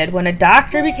arrested when a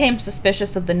doctor became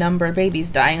suspicious of the number of babies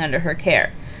dying under her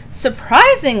care.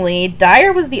 Surprisingly,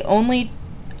 Dyer was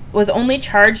only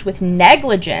charged with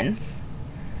negligence,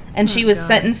 and she was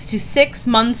sentenced to 6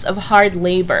 months of hard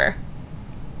labor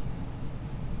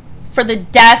for the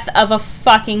death of a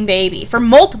fucking baby. For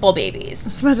multiple babies. I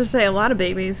was about to say, a lot of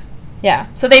babies. Yeah.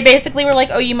 So they basically were like,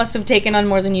 oh, you must have taken on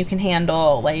more than you can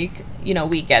handle. Like, you know,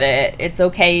 we get it. It's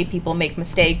okay. People make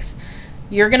mistakes.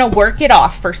 You're going to work it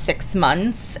off for 6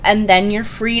 months, and then you're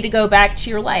free to go back to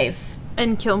your life.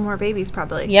 And kill more babies,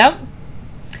 probably. Yep.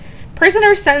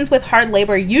 Prisoners sentenced with hard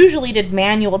labor usually did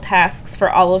manual tasks for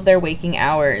all of their waking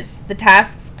hours. The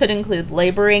tasks could include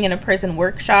laboring in a prison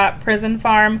workshop, prison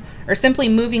farm, or simply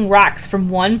moving rocks from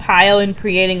one pile and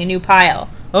creating a new pile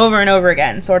over and over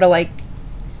again. Sort of like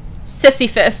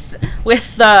Sisyphus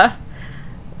with the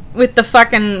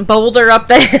fucking boulder up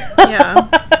there. Yeah.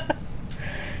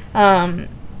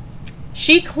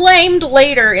 She claimed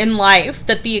later in life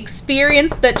that the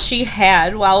experience that she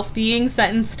had whilst being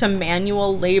sentenced to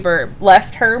manual labor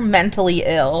left her mentally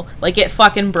ill. Like, it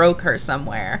fucking broke her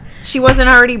somewhere. She wasn't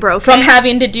already broken? From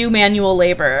having to do manual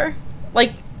labor.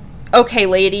 Like, okay,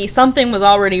 lady, something was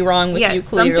already wrong with you,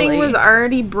 clearly. Something was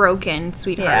already broken,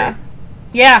 sweetheart.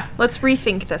 Yeah. Let's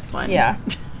rethink this one. Yeah.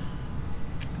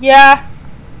 Yeah.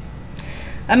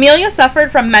 Amelia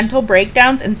suffered from mental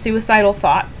breakdowns and suicidal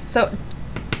thoughts. So...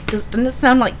 doesn't it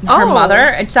sound like her mother?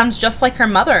 It sounds just like her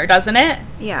mother, doesn't it?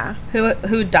 Yeah.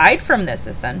 Who died from this,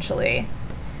 essentially.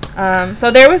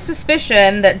 So there was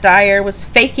suspicion that Dyer was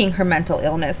faking her mental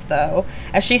illness, though,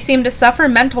 as she seemed to suffer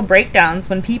mental breakdowns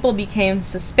when people became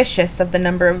suspicious of the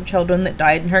number of children that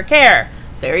died in her care.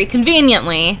 Very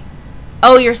conveniently.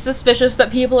 Oh, you're suspicious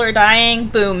that people are dying?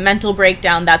 Boom, mental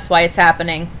breakdown, that's why it's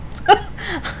happening.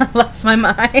 I lost my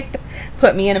mind.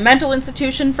 Put me in a mental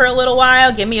institution for a little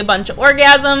while, give me a bunch of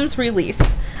orgasms,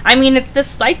 release. I mean, it's this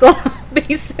cycle,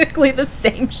 basically the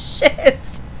same shit.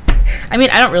 I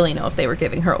mean, I don't really know if they were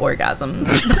giving her orgasms.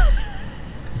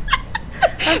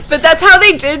 But that's how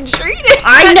they did treat it.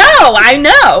 I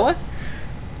know.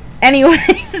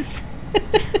 Anyways.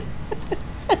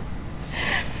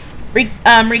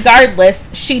 Regardless,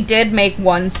 she did make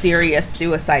one serious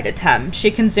suicide attempt.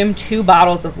 She consumed 2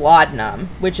 bottles of laudanum,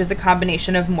 which is a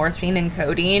combination of morphine and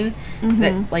codeine.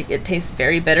 That, like, it tastes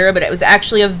very bitter, but it was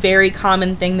actually a very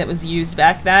common thing that was used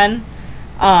back then.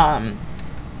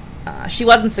 She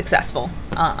wasn't successful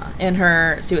in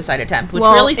her suicide attempt, which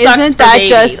really sucks isn't for that babies.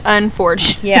 Just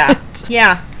unfortunate?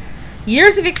 Yeah.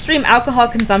 Years of extreme alcohol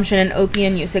consumption and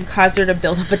opium use had caused her to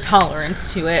build up a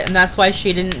tolerance to it, and that's why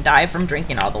she didn't die from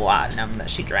drinking all the laudanum that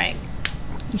she drank.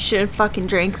 You should have fucking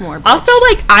drank more, bitch. Also,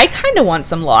 like, I kind of want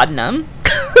some laudanum.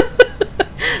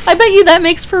 I bet you that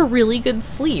makes for really good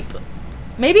sleep.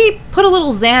 Maybe put a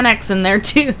little Xanax in there,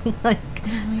 too. Like,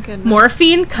 oh my goodness.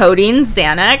 Morphine, codeine,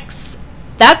 Xanax.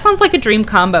 That sounds like a dream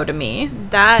combo to me.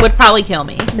 That would probably kill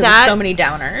me. There's so many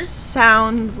downers.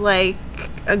 Sounds like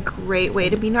a great way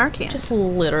to be Narcan. Just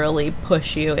literally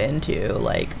push you into,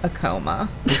 like, a coma.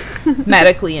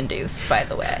 Medically induced, by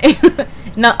the way.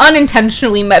 Not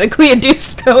unintentionally medically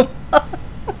induced coma.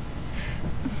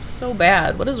 So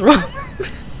bad. What is wrong?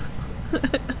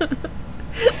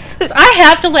 I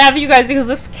have to laugh at you guys because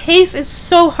this case is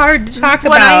so hard to talk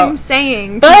about. That's what I'm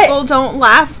saying. But people don't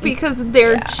laugh because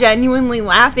they're genuinely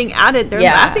laughing at it. They're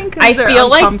laughing because they're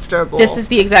uncomfortable. Like this is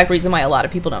the exact reason why a lot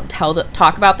of people don't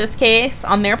talk about this case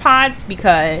on their pods,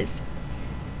 because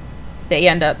they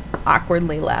end up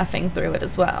awkwardly laughing through it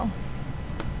as well.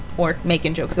 Or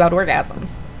making jokes about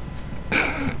orgasms.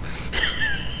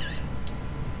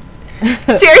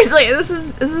 Seriously, this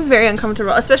is very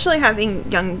uncomfortable, especially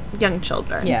having young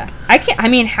children. Yeah. I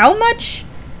mean, how much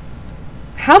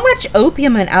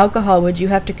opium and alcohol would you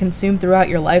have to consume throughout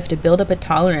your life to build up a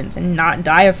tolerance and not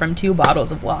die from 2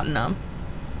 bottles of laudanum?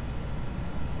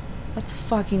 That's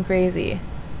fucking crazy.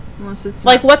 Unless it's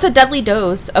like, what's a deadly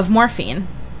dose of morphine?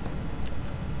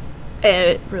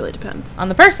 It really depends on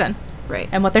the person. Right.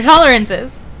 And what their tolerance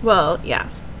is. Well, yeah.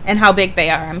 And how big they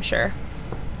are, I'm sure.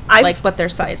 Like what their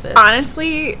size is.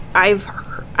 Honestly, I've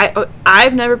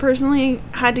never personally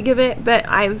had to give it, but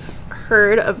I've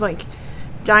heard of like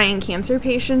dying cancer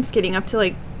patients getting up to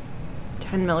like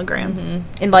 10 milligrams.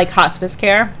 In like hospice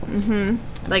care.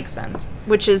 Like Makes sense.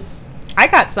 Which is... I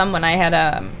got some when I had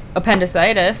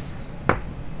appendicitis.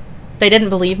 They didn't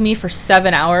believe me for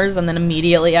 7 hours, and then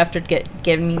immediately after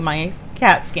giving me my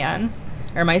CAT scan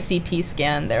or my CT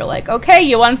scan, they're like, okay,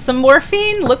 you want some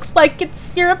morphine? Looks like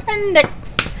it's your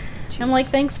appendix. I'm like,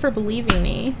 thanks for believing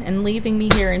me and leaving me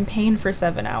here in pain for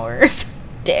 7 hours.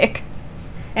 Dick.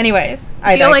 Anyways,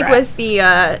 I feel digress. like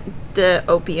with the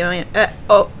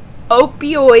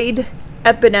opioid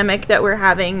epidemic that we're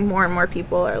having, more and more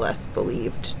people are less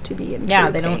believed to be in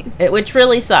they pain. don't, which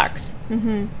really sucks.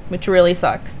 Which really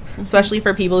sucks, especially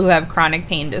for people who have chronic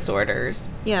pain disorders.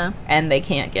 Yeah, and they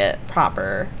can't get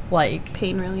proper like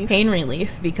pain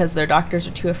relief because their doctors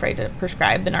are too afraid to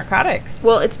prescribe the narcotics.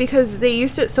 Well, it's because they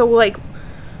used to. So like,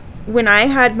 when I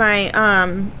had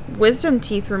my wisdom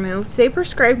teeth removed, they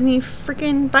prescribed me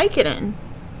freaking Vicodin.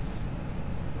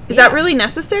 Is that really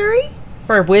necessary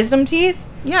for wisdom teeth?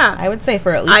 Yeah. I would say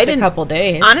for at least a couple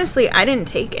days. Honestly, I didn't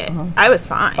take it. I was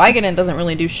fine. Vicodin doesn't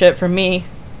really do shit for me.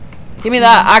 Give me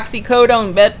that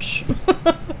oxycodone, bitch.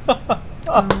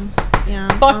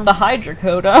 Fuck the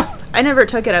hydrocodone. I never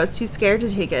took it. I was too scared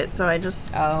to take it, so I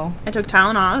just... I took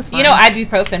Tylenol. I was fine.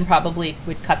 Ibuprofen probably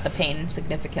would cut the pain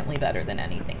significantly better than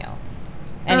anything else.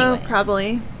 Anyways.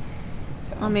 Probably.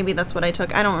 So. Well, maybe that's what I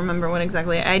took. I don't remember what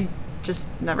exactly. I just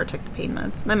never took the pain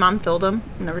meds. My mom filled them.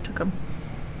 Never took them.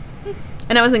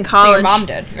 And I was in college. So your mom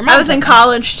did. I was in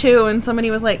college too, and somebody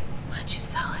was like, "Why don't you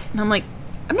sell it?" And I'm like,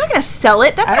 "I'm not gonna sell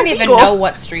it. That's illegal." I don't even know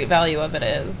what street value of it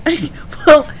is.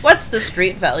 Well, what's the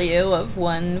street value of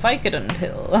one Vicodin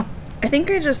pill? I think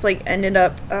I just like ended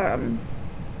up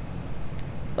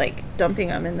like dumping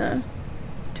them in the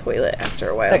toilet after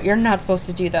a while. But you're not supposed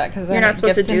to do that because you're not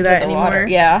supposed to do that anymore. Water.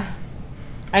 Yeah.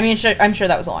 I mean, I'm sure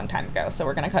that was a long time ago, so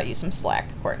we're going to cut you some slack,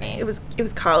 Courtney. It was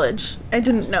college. I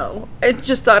didn't know. I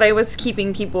just thought I was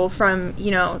keeping people from,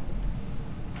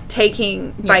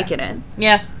 taking Vicodin.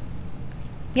 Yeah.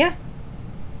 Yeah.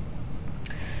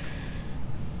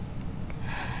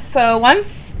 So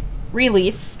once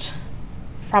released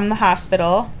from the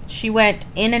hospital, she went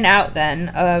in and out then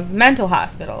of mental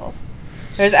hospitals.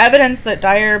 There's evidence that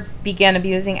Dyer began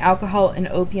abusing alcohol and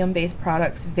opium-based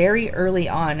products very early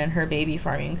on in her baby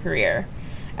farming career.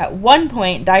 At one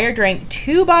point, Dyer drank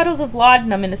 2 bottles of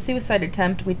laudanum in a suicide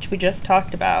attempt, which we just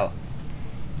talked about.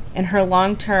 And her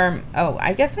long-term... Oh,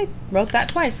 I guess I wrote that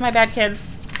twice. My bad, kids.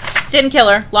 Didn't kill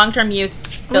her. Long-term use.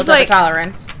 Builds up a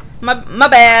tolerance. My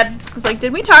bad. I was like,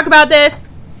 did we talk about this?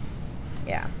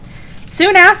 Yeah.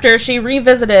 Soon after, she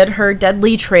revisited her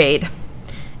deadly trade.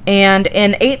 And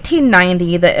in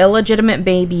 1890, the illegitimate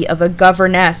baby of a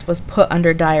governess was put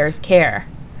under Dyer's care.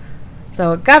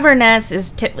 So a governess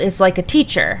is like a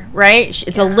teacher, right?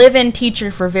 It's a live-in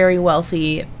teacher for very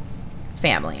wealthy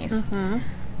families.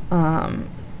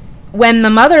 When the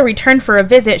mother returned for a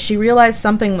visit, she realized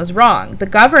something was wrong. The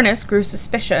governess grew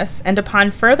suspicious, and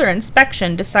upon further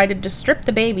inspection, decided to strip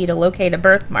the baby to locate a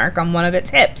birthmark on one of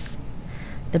its hips.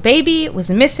 The baby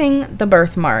was missing the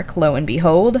birthmark, lo and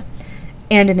behold,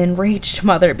 and an enraged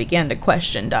mother began to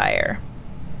question Dyer.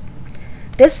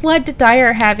 This led to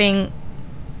Dyer having,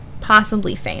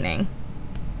 possibly feigning,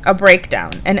 a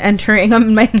breakdown and entering a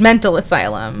mental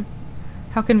asylum.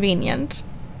 How convenient.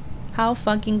 How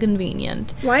fucking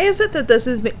convenient. Why is it that this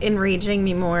is enraging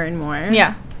me more and more?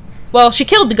 Yeah. Well, she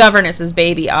killed the governess's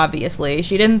baby, obviously.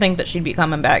 She didn't think that she'd be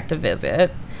coming back to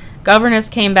visit. Governess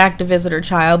came back to visit her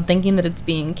child, thinking that it's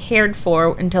being cared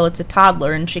for until it's a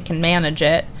toddler and she can manage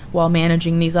it while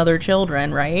managing these other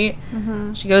children, right?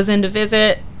 She goes in to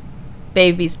visit,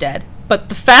 baby's dead. But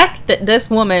the fact that this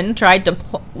woman tried to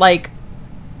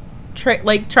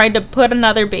tried to put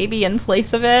another baby in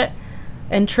place of it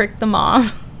and trick the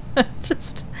mom,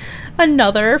 just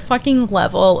another fucking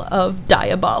level of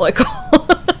diabolical.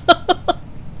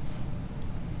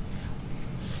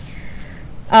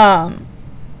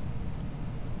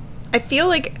 I feel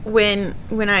like when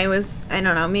I was, I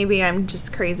don't know, maybe I'm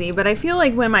just crazy, but I feel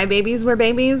like when my babies were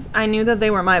babies, I knew that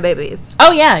they were my babies.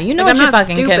 Oh yeah, you know like, what your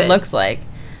fucking kid looks like.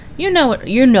 You know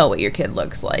what your kid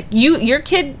looks like. Your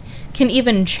kid can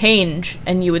even change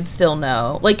and you would still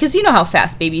know. Like, cuz you know how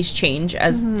fast babies change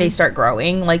as they start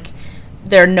growing. Like,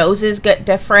 their noses get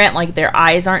different, like their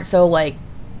eyes aren't so like,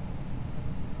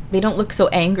 they don't look so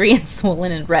angry and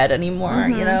swollen and red anymore,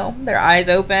 you know? Their eyes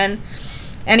open.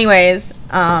 Anyways,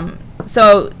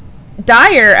 so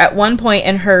Dyer, at one point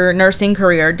in her nursing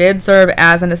career, did serve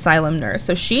as an asylum nurse,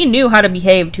 so she knew how to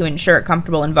behave to ensure a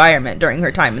comfortable environment during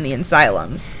her time in the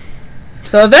asylums.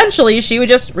 So eventually, she would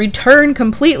just return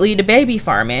completely to baby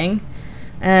farming,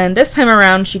 and this time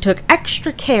around, she took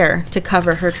extra care to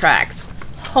cover her tracks.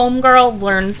 Homegirl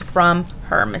learns from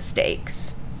her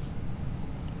mistakes.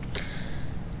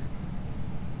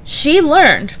 She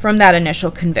learned from that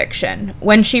initial conviction.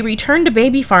 When she returned to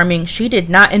baby farming, she did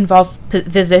not involve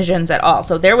physicians at all.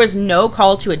 So there was no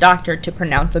call to a doctor to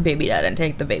pronounce a baby dead and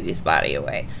take the baby's body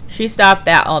away. She stopped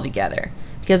that altogether.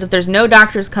 Because if there's no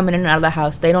doctors coming in and out of the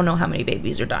house, they don't know how many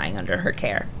babies are dying under her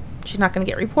care. She's not going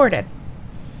to get reported.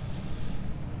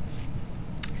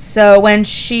 So when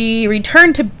she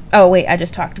returned to... Oh, wait, I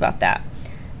just talked about that.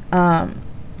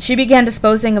 She began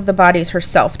disposing of the bodies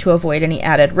herself to avoid any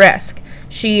added risk.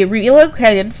 She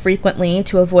relocated frequently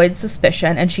to avoid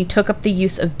suspicion, and she took up the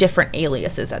use of different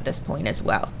aliases at this point as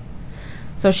well.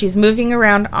 So she's moving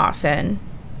around often.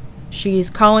 She's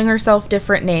calling herself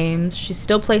different names. She's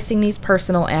still placing these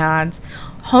personal ads.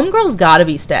 Homegirl's gotta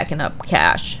be stacking up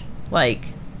cash.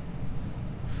 Like,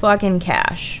 fucking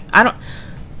cash.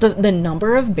 The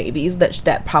number of babies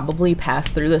that probably pass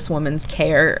through this woman's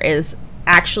care is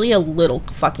actually a little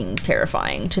fucking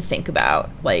terrifying to think about.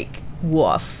 Like,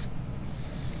 woof.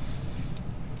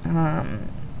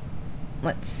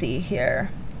 Let's see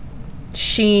here.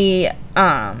 She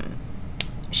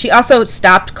also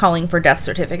stopped calling for death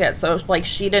certificates. So, like,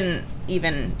 she didn't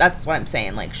even... That's what I'm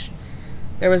saying. Like,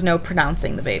 there was no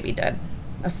pronouncing the baby dead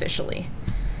officially.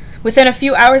 Within a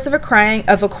few hours of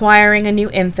acquiring a new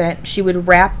infant, she would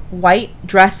wrap white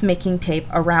dressmaking tape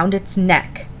around its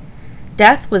neck.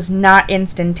 Death was not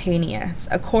instantaneous.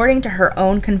 According to her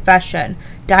own confession,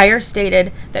 Dyer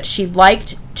stated that she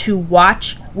liked to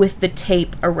watch with the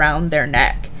tape around their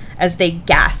neck as they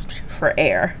gasped for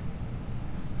air.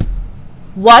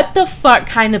 What the fuck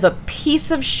kind of a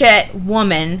piece of shit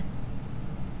woman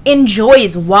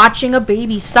enjoys watching a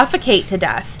baby suffocate to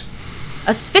death?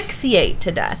 Asphyxiate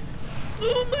to death?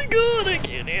 Oh my god, I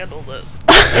can't handle this.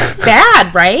 It's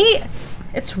bad, right?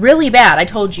 It's really bad. I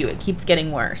told you, it keeps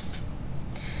getting worse.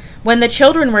 When the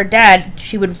children were dead,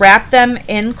 she would wrap them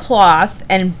in cloth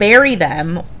and bury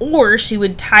them, or she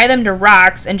would tie them to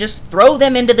rocks and just throw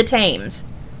them into the Thames.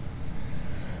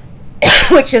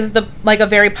 Which is a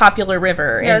very popular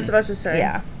river. Yeah, I was about to say.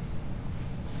 Yeah.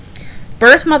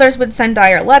 Birth mothers would send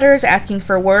Dyer letters asking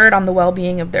for word on the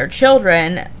well-being of their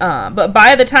children, but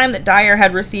by the time that Dyer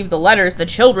had received the letters, the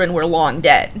children were long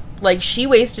dead. Like, she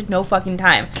wasted no fucking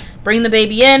time. Bring the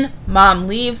baby in, mom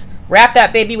leaves, wrap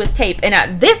that baby with tape, and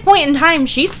at this point in time,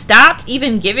 she stopped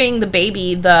even giving the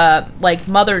baby the, like,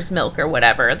 mother's milk or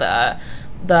whatever,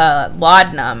 the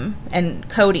laudanum and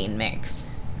codeine mix.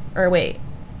 Or wait,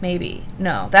 maybe.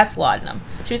 No, that's laudanum.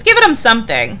 She was giving them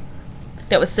something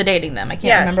that was sedating them. I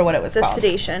can't remember what it was called. The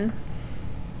sedation.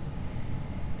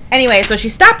 Anyway, so she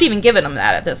stopped even giving them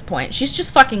that at this point. She's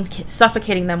just fucking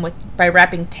suffocating them by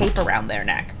wrapping tape around their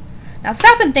neck. Now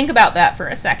stop and think about that for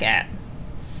a second.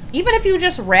 Even if you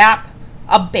just wrap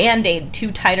a Band-Aid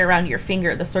too tight around your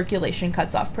finger, the circulation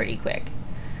cuts off pretty quick.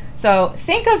 So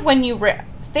think of when you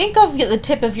think of the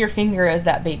tip of your finger as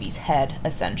that baby's head,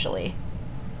 essentially.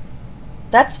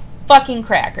 That's fucking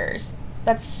crackers.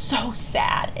 That's so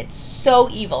sad. It's so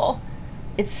evil.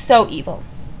 It's so evil.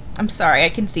 I'm sorry, I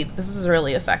can see that this is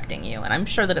really affecting you, and I'm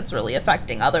sure that it's really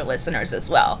affecting other listeners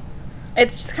as well.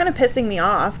 It's just kind of pissing me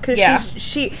off, because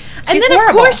she's and then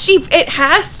horrible. Of course it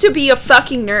has to be a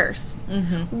fucking nurse.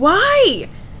 Mm-hmm. Why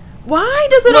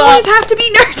does it always have to be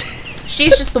nurses?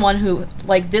 She's just the one who,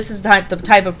 like, this is the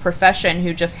type of profession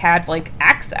who just had, like,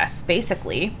 access,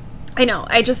 basically. I know.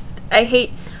 I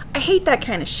hate that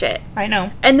kind of shit. I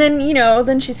know. And then,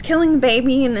 then she's killing the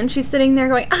baby, and then she's sitting there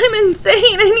going, I'm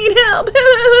insane, I need help.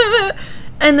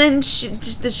 And then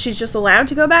she's just allowed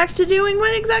to go back to doing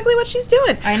exactly what she's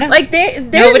doing. I know. Like, they're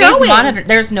nobody's monitored.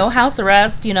 There's no house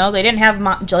arrest, They didn't have,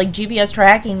 GPS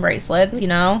tracking bracelets,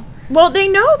 Well, they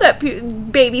know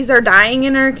that babies are dying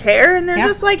in her care, and they're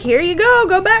just like, here you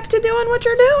go back to doing what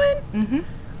you're doing. Mm-hmm.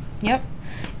 Yep.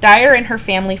 Dyer and her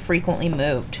family frequently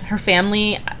moved. Her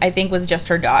family, I think, was just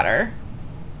her daughter.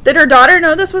 Did her daughter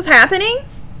know this was happening?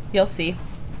 You'll see.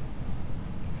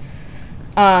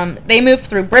 They moved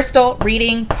through Bristol,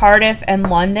 Reading, Cardiff, and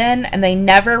London, and they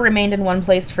never remained in one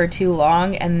place for too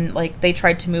long, and, they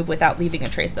tried to move without leaving a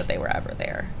trace that they were ever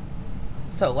there.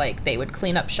 So, they would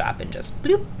clean up shop and just,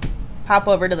 bloop, hop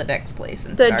over to the next place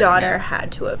and the daughter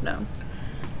had to have known.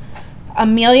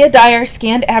 Amelia Dyer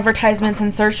scanned advertisements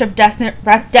in search of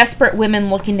desperate women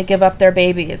looking to give up their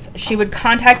babies. She would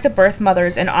contact the birth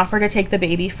mothers and offer to take the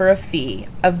baby for a fee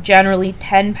of generally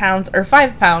 £10 or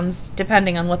 £5,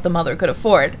 depending on what the mother could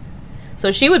afford.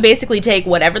 So she would basically take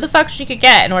whatever the fuck she could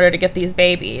get in order to get these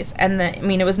babies. And,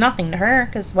 it was nothing to her,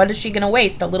 because what is she going to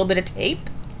waste? A little bit of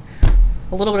tape?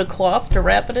 A little bit of cloth to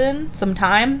wrap it in? Some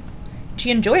time?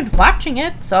 She enjoyed watching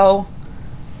it, so,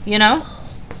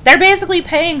 They're basically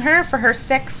paying her for her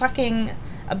sick fucking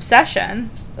obsession.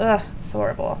 Ugh, it's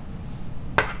horrible.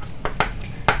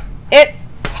 It's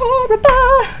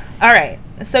horrible. All right.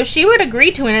 So she would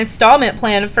agree to an installment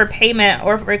plan for payment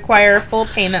or require full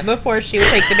payment before she would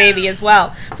take the baby as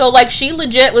well. So, she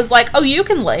legit was like, oh, you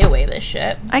can lay away this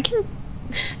shit.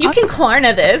 You can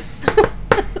Klarna this.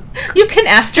 You can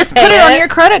just put it on your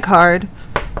credit card.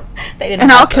 They didn't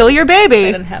and I'll kill your baby.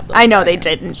 They didn't have those. I know they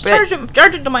didn't. Charge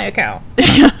it to my account.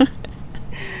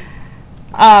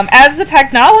 As the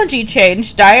technology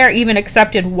changed, Dyer even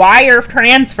accepted wire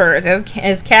transfers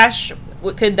as cash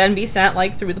could then be sent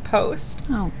through the post.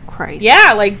 Oh, Christ.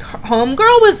 Yeah,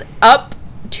 Homegirl was up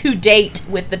to date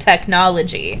with the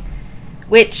technology,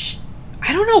 which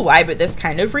I don't know why, but this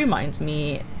kind of reminds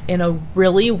me in a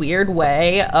really weird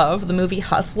way of the movie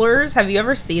Hustlers. Have you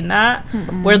ever seen that?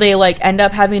 Mm-mm. Where they end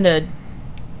up having to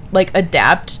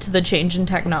adapt to the change in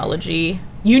technology.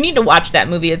 You need to watch that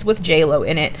movie. It's with J-Lo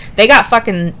in it. They got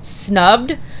fucking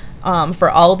snubbed for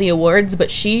all the awards,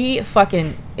 but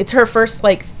it's her first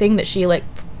thing that she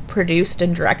produced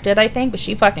and directed, I think, but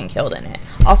she fucking killed in it.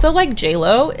 Also,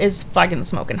 J-Lo is fucking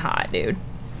smoking hot, dude.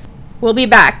 We'll be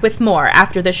back with more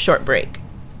after this short break.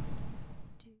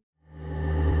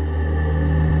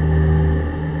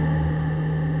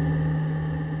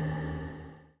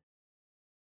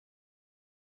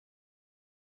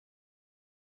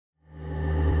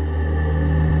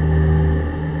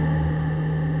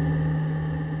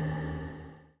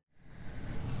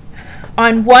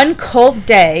 On one cold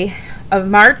day of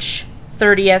March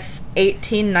 30th,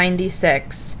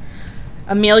 1896,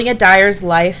 Amelia Dyer's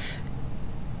life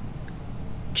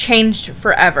changed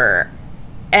forever,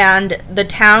 and the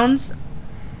towns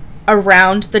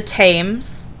around the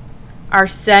Thames are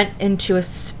sent into a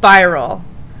spiral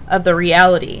of the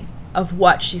reality of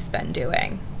what she's been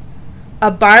doing. A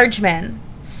bargeman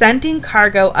sending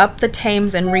cargo up the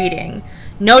Thames and reading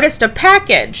noticed a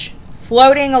package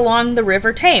floating along the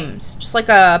River Thames, just like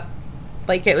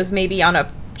it was maybe on a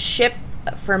ship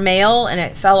for mail and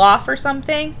it fell off or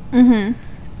something.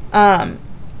 Mm-hmm.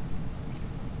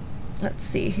 Let's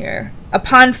see here.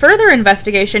 Upon further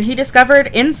investigation, he discovered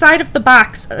inside of the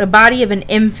box a body of an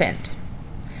infant.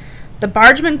 The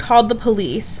bargeman called the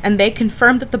police, and they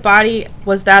confirmed that the body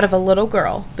was that of a little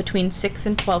girl between 6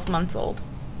 and 12 months old.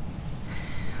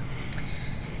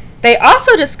 They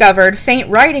also discovered faint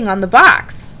writing on the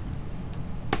box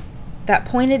that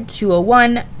pointed to a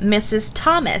one Mrs.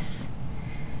 Thomas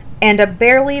and a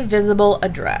barely visible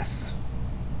address.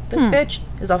 This bitch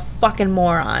is a fucking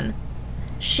moron.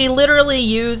 She literally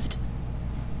used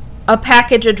a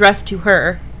package addressed to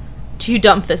her to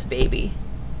dump this baby.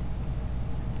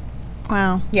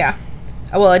 Wow. Yeah.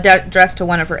 Well, addressed to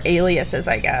one of her aliases,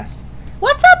 I guess.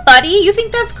 What's up, buddy? You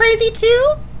think that's crazy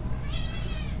too?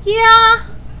 Yeah.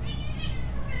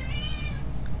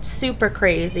 Super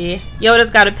crazy. Yoda's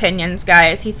got opinions,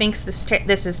 guys. He thinks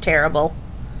this is terrible.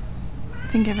 I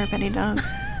think everybody does.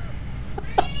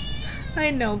 I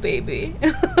know, baby.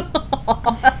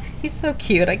 He's so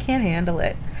cute. I can't handle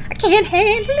it. I can't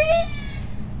handle it.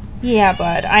 Yeah,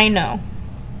 bud. I know.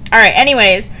 All right.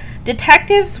 Anyways,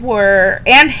 detectives were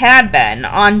and had been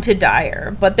on to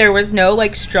Dyer, but there was no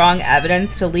strong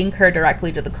evidence to link her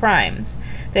directly to the crimes.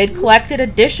 They'd collected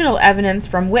additional evidence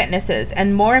from witnesses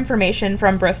and more information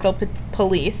from Bristol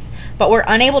police, but were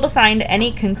unable to find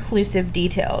any conclusive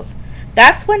details.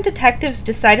 That's when detectives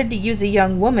decided to use a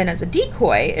young woman as a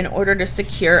decoy in order to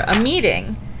secure a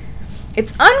meeting.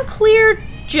 It's unclear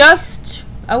just...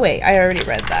 Oh, wait, I already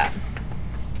read that.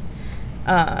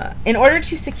 In order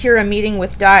to secure a meeting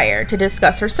with Dyer to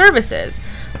discuss her services,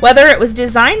 whether it was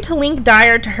designed to link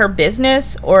Dyer to her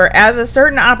business or as a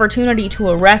certain opportunity to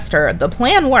arrest her, the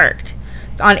plan worked.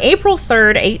 On April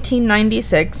 3rd,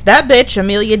 1896, that bitch,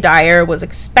 Amelia Dyer, was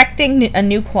expecting a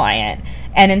new client,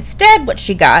 and instead what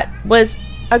she got was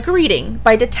a greeting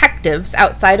by detectives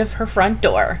outside of her front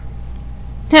door.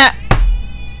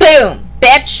 Boom,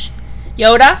 bitch!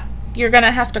 Yoda, you're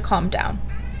gonna have to calm down.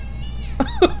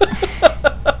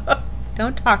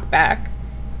 Don't talk back.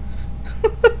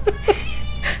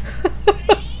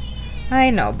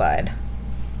 I know, bud.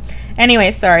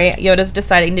 Anyway, sorry. Yoda's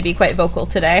deciding to be quite vocal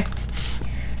today.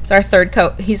 He's our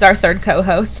third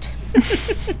co-host.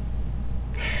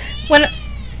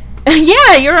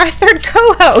 Yeah, you're our third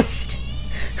co-host.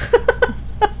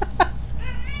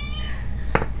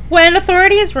 When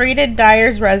authorities raided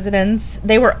Dyer's residence,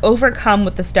 they were overcome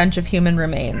with the stench of human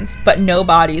remains, but no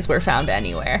bodies were found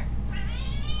anywhere.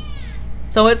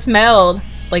 So it smelled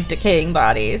like decaying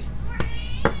bodies.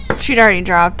 She'd already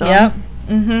dropped them. Yep.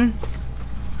 Mm-hmm.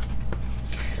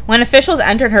 When officials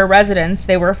entered her residence,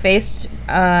 they were faced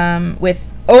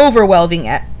with overwhelming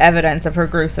evidence of her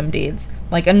gruesome deeds,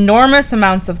 like enormous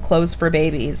amounts of clothes for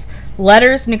babies,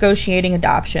 letters negotiating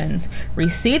adoptions,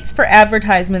 receipts for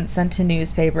advertisements sent to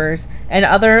newspapers, and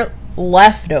other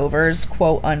leftovers,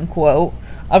 quote unquote,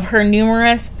 of her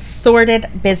numerous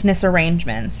sordid business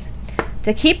arrangements.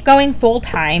 To keep going full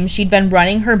time, she'd been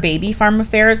running her baby farm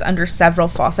affairs under several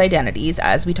false identities,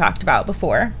 as we talked about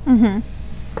before. Mm-hmm.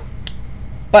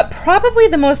 But probably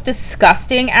the most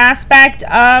disgusting aspect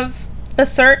of the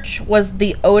search was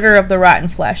the odor of the rotten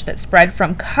flesh that spread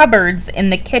from cupboards in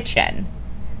the kitchen,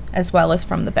 as well as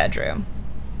from the bedroom.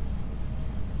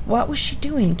 What was she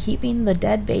doing? Keeping the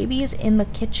dead babies in the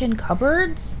kitchen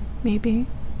cupboards? Maybe.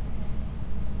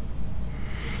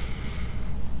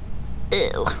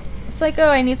 Ew. It's like, oh,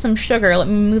 I need some sugar. Let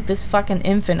me move this fucking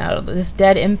this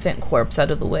dead infant corpse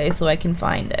out of the way so I can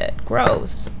find it.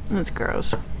 Gross. That's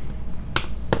gross.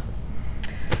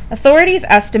 Authorities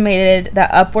estimated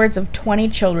that upwards of 20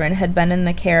 children had been in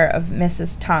the care of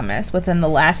Mrs. Thomas within the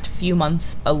last few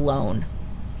months alone.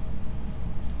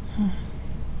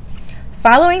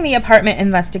 Following the apartment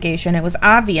investigation, it was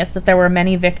obvious that there were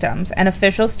many victims, and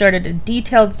officials started a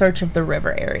detailed search of the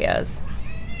river areas.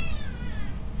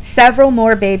 Several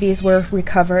more babies were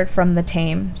recovered from the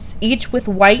Thames, each with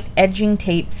white edging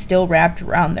tape still wrapped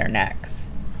around their necks.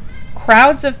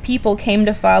 Crowds of people came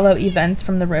to follow events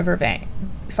from the riverbanks,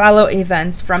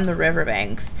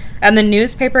 and the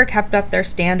newspaper kept up their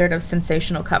standard of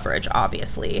sensational coverage,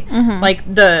 obviously. Mm-hmm.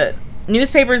 Like, the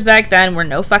newspapers back then were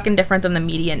no fucking different than the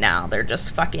media now. They're just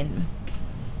fucking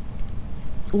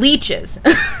leeches.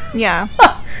 Yeah.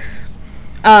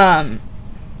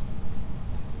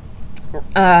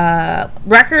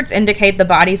 Records indicate the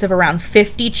bodies of around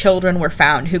 50 children were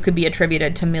found who could be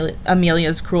attributed to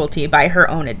Amelia's cruelty by her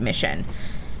own admission.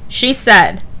 She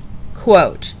said,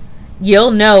 quote,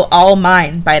 "You'll know all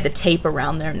mine by the tape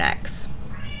around their necks."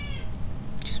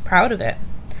 She's proud of it.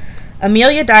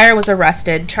 Amelia Dyer was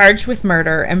arrested, charged with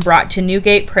murder, and brought to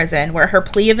Newgate Prison, where her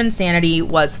plea of insanity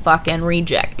was fucking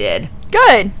rejected.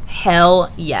 Good.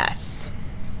 Hell yes.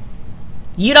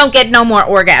 You don't get no more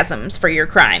orgasms for your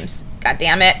crimes. God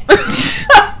damn it.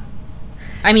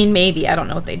 I mean, maybe. I don't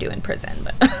know what they do in prison,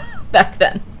 but back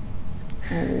then.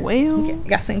 Well. I'm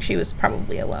guessing she was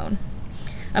probably alone.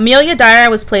 Amelia Dyer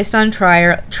was placed on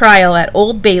trial at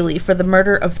Old Bailey for the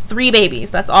murder of 3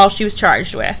 babies. That's all she was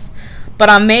charged with. But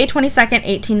on May 22nd,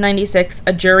 1896,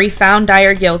 a jury found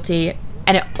Dyer guilty,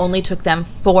 and it only took them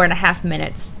 4.5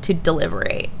 minutes to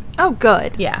deliberate. Oh,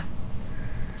 good. Yeah.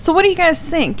 So what do you guys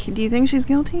think? Do you think she's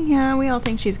guilty? Yeah, we all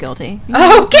think she's guilty.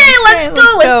 Okay, let's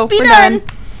go. Let's be We're done.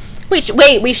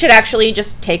 We should actually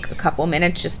just take a couple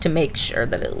minutes just to make sure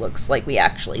that it looks like we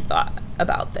actually thought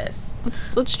about this.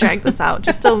 Let's drag this out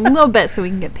just a little bit so we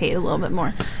can get paid a little bit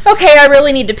more. Okay, I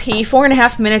really need to pee.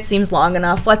 4.5 minutes seems long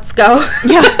enough. Let's go.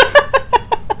 Yeah.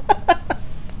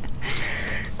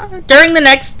 During the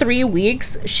next 3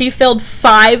 weeks, she filled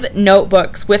 5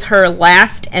 notebooks with her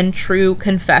last and true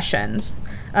confessions.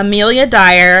 Amelia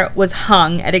Dyer was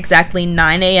hung at exactly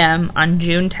 9 a.m. on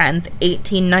June 10th,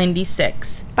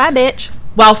 1896. Bye, bitch.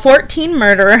 While 14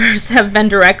 murderers have been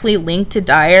directly linked to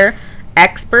Dyer,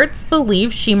 experts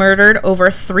believe she murdered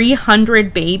over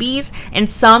 300 babies, and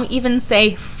some even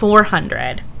say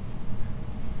 400.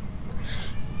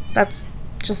 That's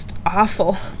just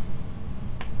awful.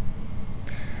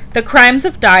 The crimes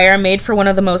of Dyer made for one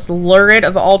of the most lurid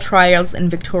of all trials in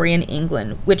Victorian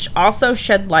England, which also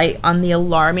shed light on the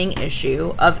alarming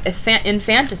issue of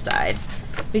infanticide,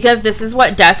 because this is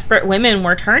what desperate women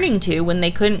were turning to when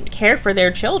they couldn't care for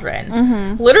their children.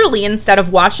 Mm-hmm. Literally, instead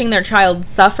of watching their child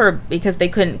suffer because they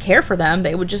couldn't care for them,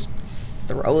 they would just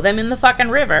throw them in the fucking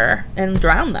river and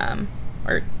drown them,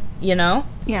 or, you know?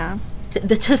 Yeah.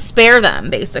 To spare them,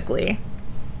 basically.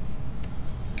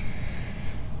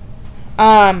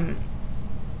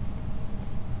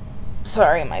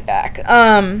 Sorry, my back.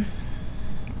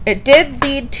 It did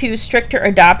lead to stricter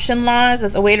adoption laws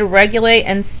as a way to regulate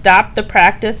and stop the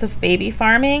practice of baby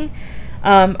farming.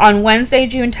 On Wednesday,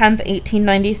 June 10th,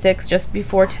 1896, just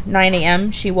before 9 a.m.,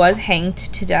 she was hanged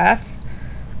to death.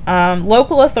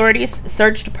 Local authorities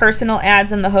searched personal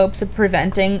ads in the hopes of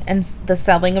preventing the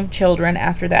selling of children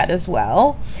after that as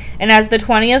well. And as the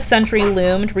 20th century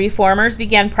loomed, reformers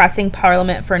began pressing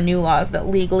Parliament for new laws that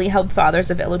legally held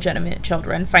fathers of illegitimate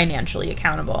children financially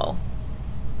accountable.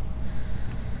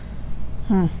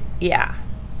 Yeah.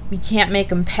 You can't make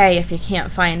them pay if you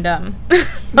can't find them.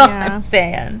 That's all I'm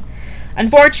saying.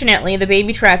 Unfortunately, the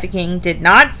baby trafficking did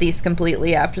not cease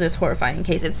completely after this horrifying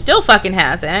case. It still fucking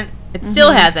hasn't. It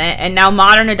still hasn't. And now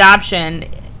modern adoption,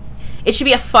 it should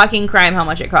be a fucking crime how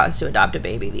much it costs to adopt a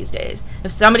baby these days.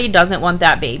 If somebody doesn't want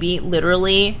that baby,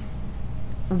 literally,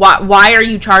 why are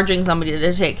you charging somebody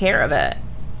to take care of it?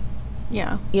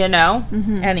 Yeah. You know?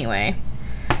 Anyway.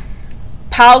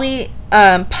 Polly,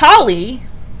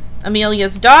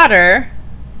 Amelia's daughter,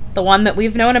 the one that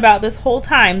we've known about this whole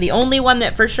time, the only one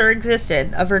that for sure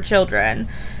existed of her children,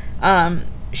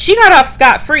 she got off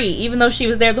scot-free, even though she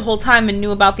was there the whole time and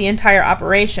knew about the entire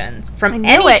operations from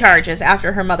any charges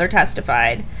after her mother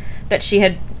testified that she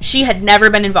had never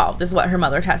been involved, is what her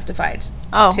mother testified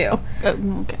to.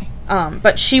 Okay.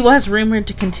 But she was rumored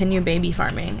to continue baby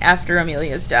farming after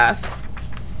Amelia's death.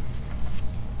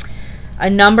 A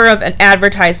number of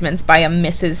advertisements by a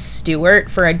Mrs.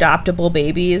 Stewart for adoptable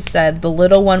babies said the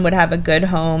little one would have a good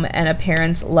home and a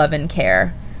parent's love and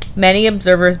care. Many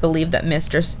observers believe that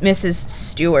Mrs.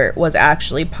 Stewart was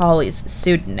actually Polly's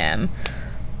pseudonym,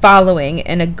 following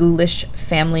in a ghoulish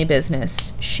family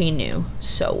business she knew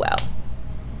so well.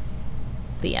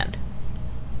 The end.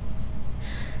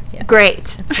 Yeah.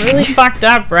 Great. It's really fucked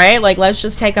up, right? Like, let's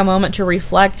just take a moment to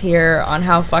reflect here on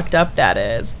how fucked up that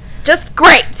is. Just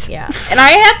great. Yeah. And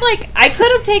I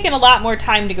could have taken a lot more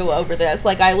time to go over this.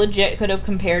 Like, I legit could have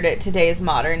compared it to today's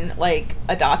modern,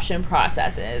 adoption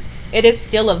processes. It is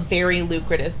still a very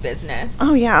lucrative business.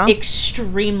 Oh, yeah.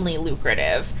 Extremely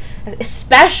lucrative.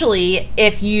 Especially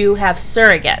if you have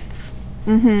surrogates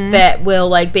that will,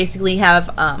 basically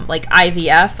have,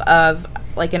 IVF of,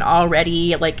 an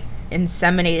already,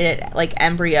 inseminated,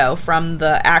 embryo from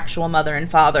the actual mother and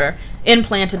father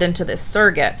implanted into this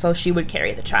surrogate, so she would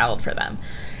carry the child for them.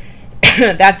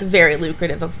 That's very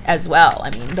lucrative as well.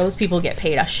 I mean, those people get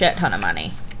paid a shit ton of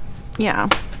money. Yeah.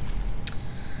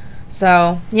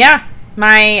 So, yeah.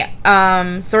 My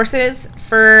sources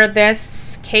for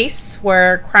this case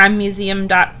were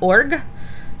crimemuseum.org,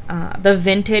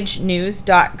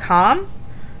 thevintagenews.com,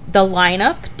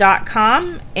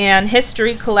 thelineup.com, and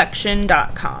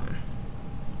historycollection.com.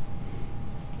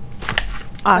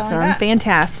 Awesome.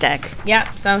 Fantastic.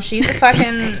 Yeah, so she's a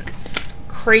fucking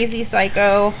crazy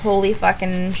psycho, holy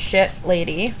fucking shit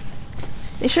lady.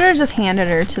 They should have just handed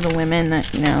her to the women that,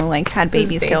 had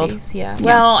babies killed. Yeah.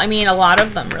 Well, I mean, a lot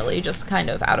of them really just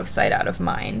kind of out of sight, out of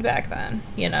mind back then,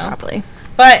 Probably.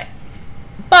 But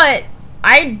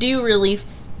I do really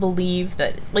believe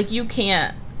that, you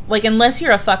can't, unless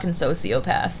you're a fucking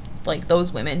sociopath,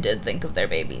 those women did think of their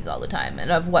babies all the time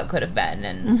and of what could have been.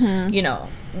 And,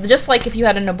 just like if you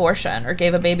had an abortion or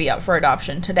gave a baby up for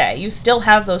adoption today, you still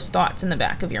have those thoughts in the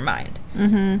back of your mind.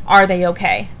 Are they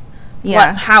okay?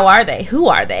 Yeah. How are they? Who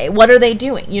are they? What are they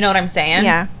doing? You know what I'm saying?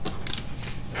 Yeah.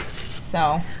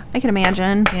 So. I can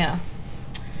imagine. Yeah.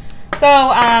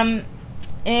 So,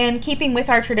 in keeping with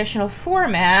our traditional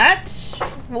format,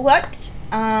 who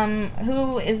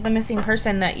is the missing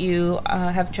person that you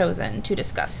have chosen to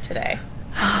discuss today?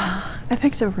 I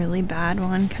picked a really bad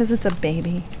one because it's a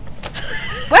baby.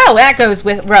 Well, that goes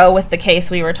with the case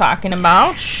we were talking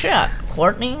about. Shit,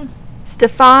 Courtney.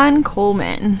 Stefan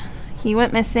Coleman. He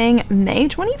went missing May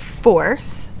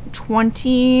 24th,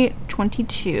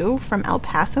 2022 from El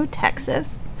Paso,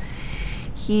 Texas.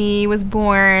 He was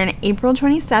born April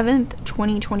 27th,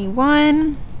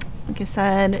 2021. Like I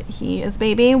said, he is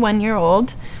baby, 1 year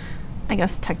old. I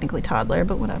guess technically toddler,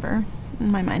 but whatever.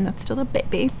 In my mind, that's still a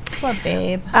baby. Poor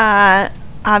babe.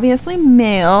 Obviously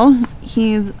male.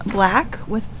 He's black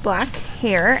with black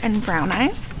hair and brown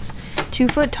eyes. 2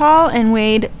 foot tall and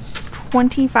weighed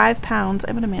 25 pounds.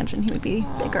 I would imagine he would be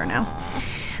bigger now.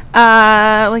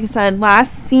 Like I said,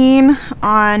 last seen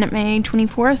on May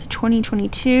 24th,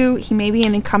 2022. He may be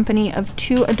in the company of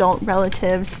 2 adult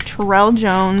relatives, Terrell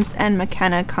Jones and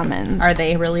McKenna Cummins. Are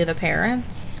they really the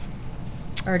parents?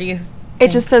 Or do you think? It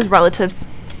just says relatives.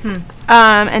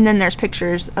 And then there's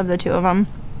pictures of the 2 of them.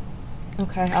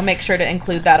 Okay, I'll make sure to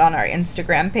include that on our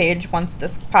Instagram page once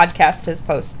this podcast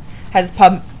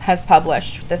has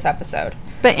published this episode.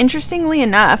 But interestingly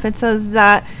enough, it says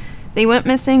that they went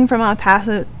missing from El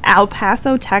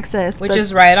Paso, Texas. Which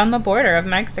is right on the border of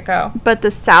Mexico. But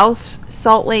the South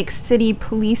Salt Lake City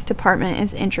Police Department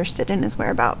is interested in his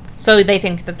whereabouts. So they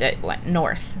think that it went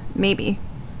north. Maybe.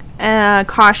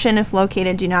 Caution if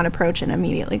located, do not approach and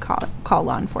immediately call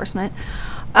law enforcement.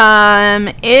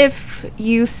 If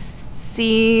you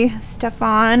see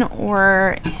Stefan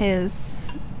or his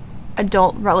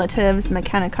adult relatives,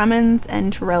 McKenna Cummins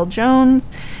and Terrell Jones,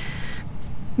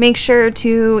 make sure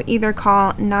to either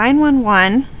call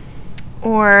 911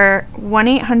 or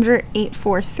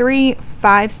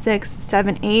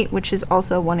 1-800-843-5678, which is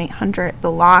also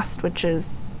 1-800-THE-LOST, which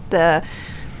is the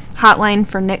hotline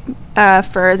for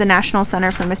the National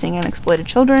Center for Missing and Exploited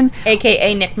Children,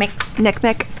 aka NCMEC.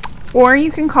 NCMEC. Or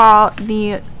you can call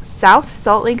the South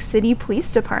Salt Lake City Police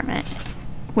Department,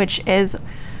 which is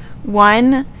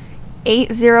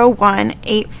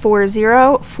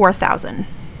 1-801-840-4000.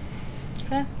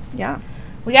 Okay. Yeah.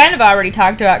 We kind of already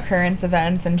talked about current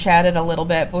events and chatted a little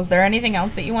bit, but was there anything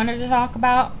else that you wanted to talk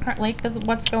about? Like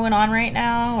what's going on right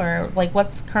now, or like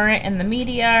what's current in the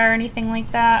media or anything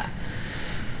like that?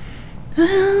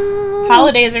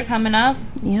 Holidays are coming up.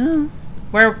 Yeah.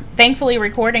 We're thankfully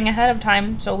recording ahead of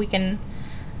time so we can,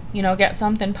 get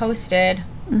something posted,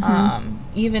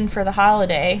 even for the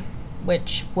holiday,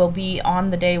 which will be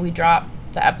on the day we drop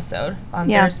the episode on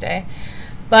Thursday.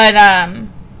 But,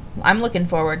 I'm looking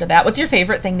forward to that. What's your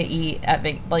favorite thing to eat at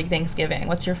Thanksgiving?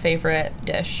 What's your favorite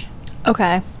dish?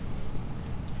 Okay.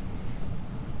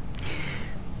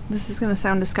 This is going to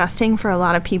sound disgusting for a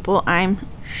lot of people. I'm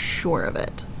sure of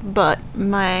it. But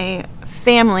my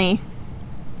family,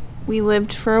 we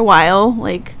lived for a while,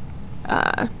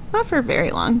 not for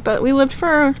very long, but we lived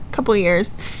for a couple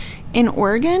years in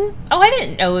Oregon. Oh, I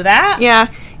didn't know that. Yeah.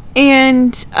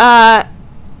 And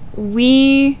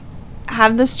we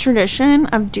have this tradition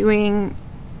of doing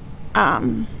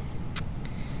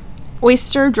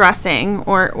oyster dressing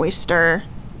or oyster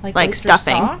oyster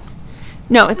stuffing. Sauce?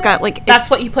 No, it's got that's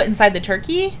what you put inside the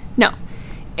turkey? No.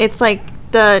 It's like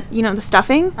the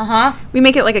stuffing. We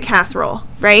make it like a casserole,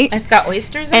 right? It's got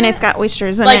oysters in it? And it's got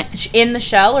oysters in it. Like in the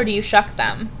shell, or do you shuck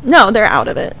them? No, they're out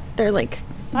of it. They're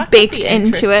baked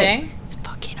into it. It's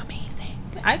fucking amazing.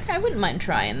 I wouldn't mind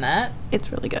trying that.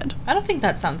 It's really good. I don't think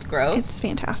that sounds gross. It's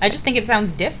fantastic. I just think it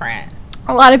sounds different.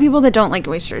 A lot of people that don't like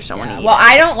oysters don't want to eat it.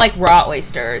 I don't like raw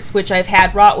oysters, which I've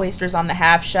had raw oysters on the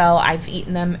half shell. I've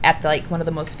eaten them at one of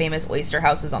the most famous oyster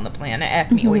houses on the planet,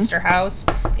 Acme Oyster House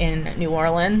in New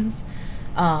Orleans.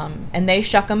 And they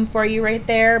shuck them for you right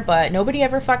there, but nobody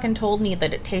ever fucking told me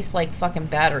that it tastes like fucking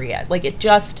battery yet. It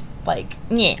just,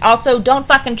 yeah. Also, don't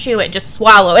fucking chew it, just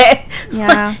swallow it.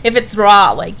 Yeah. If it's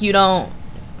raw, you don't,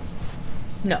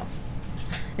 no.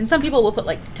 And some people will put,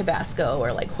 Tabasco or,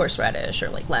 horseradish or,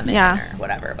 lemon or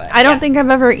whatever, but I don't think I've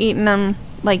ever eaten them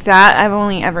like that. I've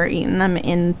only ever eaten them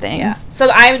in things. Yeah.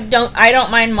 So I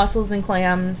don't mind mussels and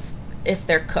clams if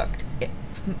they're cooked.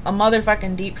 A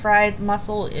motherfucking deep fried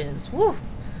mussel is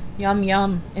yum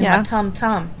yum in my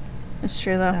tum. It's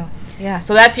true though.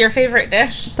 So that's your favorite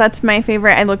dish? That's my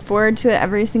favorite. I look forward to it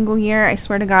every single year. I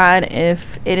swear to God,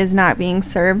 if it is not being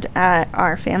served at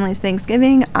our family's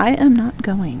Thanksgiving, I am not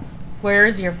going. Where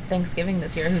is your Thanksgiving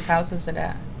this year? Whose house is it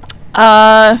at?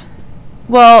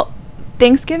 Well,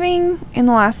 Thanksgiving in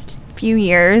the last few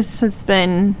years has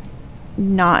been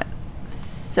not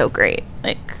so great.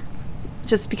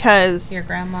 Just because your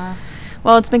grandma.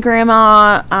 Well, it's my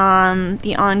grandma,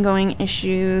 the ongoing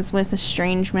issues with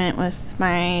estrangement with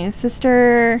my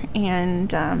sister,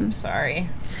 and I'm sorry.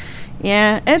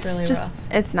 Yeah, it's really just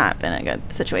rough. It's not been a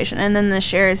good situation. And then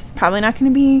this year is probably not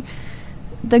going to be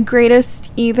the greatest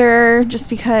either, just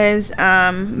because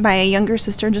my younger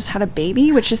sister just had a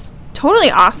baby, which is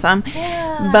totally awesome.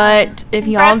 Yeah. But if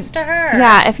Congrats to her.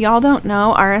 if y'all don't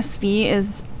know, RSV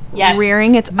is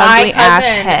rearing its ugly ass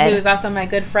head. My cousin, who is also my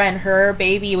good friend, her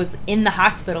baby was in the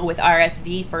hospital with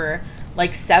RSV for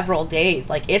several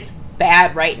days. It's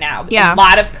bad right now. Yeah. A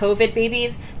lot of COVID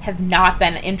babies have not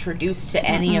been introduced to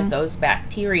any of those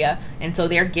bacteria, and so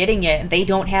they're getting it, and they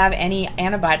don't have any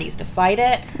antibodies to fight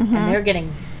it, and they're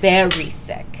getting very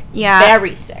sick. Yeah.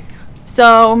 Very sick.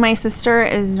 So my younger sister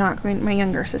is not going to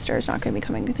be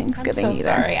coming to Thanksgiving I'm so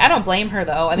either. sorry. I don't blame her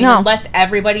though. I mean, unless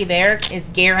everybody there is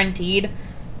guaranteed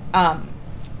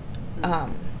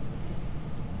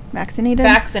vaccinated,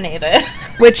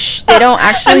 which they don't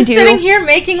actually do. I'm sitting here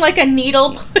making a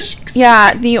needle push experiment.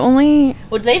 Yeah, the only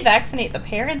would they vaccinate the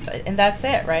parents and that's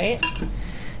it, right?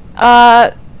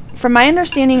 From my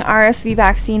understanding, RSV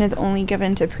vaccine is only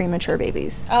given to premature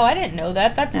babies. Oh, I didn't know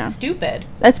that. That's stupid.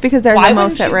 That's because they're the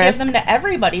most at risk. Why wouldn't you give them to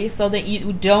everybody so that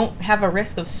you don't have a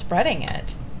risk of spreading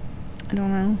it? I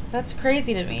don't know. That's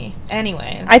crazy to me.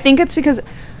 Anyways. I think it's because...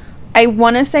 I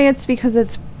want to say it's because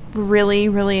it's really,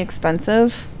 really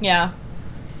expensive. Yeah.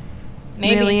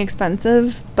 Maybe. Really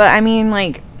expensive. But, I mean,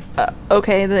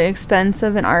 okay, the expense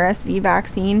of an RSV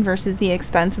vaccine versus the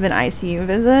expense of an ICU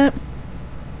visit.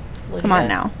 Come on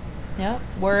now. Yep.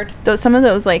 Word. Some of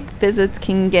those like visits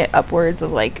can get upwards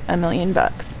of like $1 million.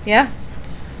 Yeah.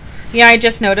 Yeah, I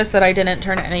just noticed that I didn't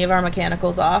turn any of our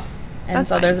mechanicals off. And That's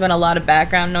so fine. there's been a lot of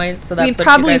background noise, so that's We'd what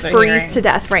probably you guys are freeze hearing. to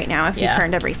death right now if you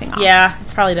turned everything off. Yeah,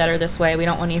 it's probably better this way. We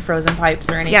don't want any frozen pipes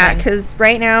or anything. Yeah, because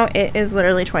right now it is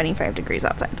literally 25 degrees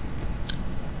outside.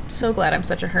 So glad I'm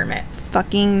such a hermit.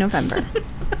 Fucking November.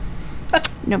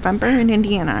 November in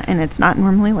Indiana, and it's not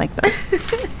normally like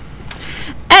this.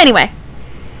 Anyway.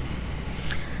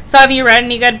 So have you read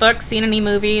any good books, seen any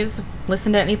movies,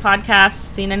 listened to any podcasts,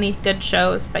 seen any good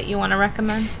shows that you want to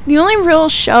recommend? The only real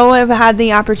show I've had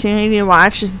the opportunity to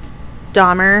watch is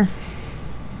Dahmer.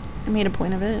 I made a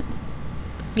point of it.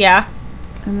 Yeah.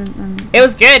 It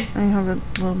was good. I have a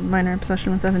little minor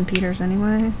obsession with Evan Peters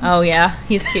anyway. Oh, yeah.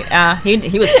 He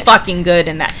was fucking good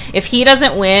in that. If he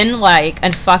doesn't win, like,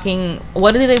 and fucking...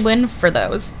 What do they win for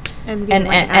those? An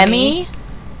Emmy?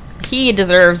 He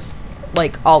deserves...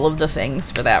 like all of the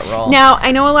things for that role. Now,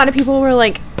 I know a lot of people were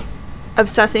like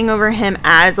obsessing over him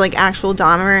as like actual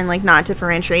Dahmer and like not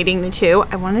differentiating the two.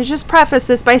 I want to just preface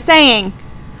this by saying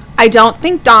I don't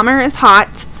think Dahmer is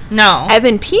hot. No.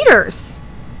 Evan Peters.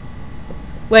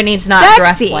 When he's not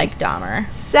dressed like Dahmer.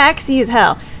 Sexy as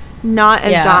hell. Not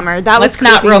as Dahmer. That Let's was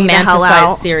not creeping me the hell romanticize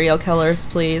out. serial killers,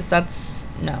 please. That's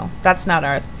not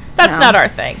our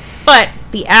thing. But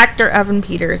the actor Evan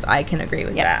Peters, I can agree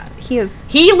with that. He is.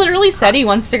 He literally said he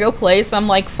wants to go play some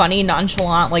like funny,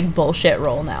 nonchalant, like bullshit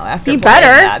role now after playing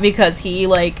that because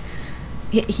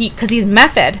because he's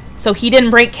method, so he didn't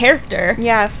break character.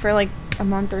 Yeah, for like a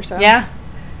month or so. Yeah,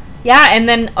 and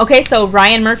then so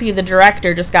Ryan Murphy, the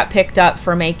director, just got picked up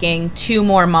for making 2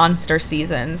 more monster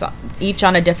seasons, each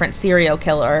on a different serial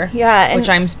killer. Yeah, and which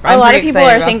I'm a lot of people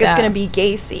think it's going to be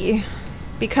Gacy.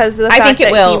 Because of the fact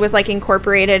that he was like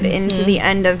incorporated into the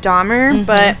end of Dahmer,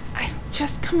 but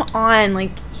come on,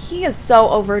 like he is so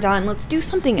overdone. Let's do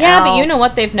something else. Yeah, but you know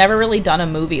what? They've never really done a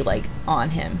movie like on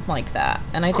him like that,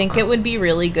 and I think it would be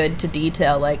really good to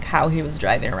detail like how he was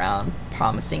driving around,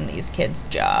 promising these kids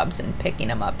jobs and picking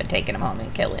them up and taking them home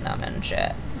and killing them and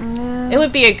shit. It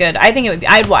would be I think it would be.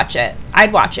 I'd watch it.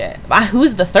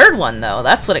 Who's the third one though?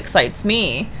 That's what excites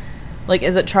me. Like,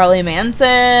 is it Charlie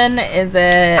Manson? Is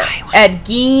it Ed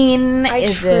Gein? I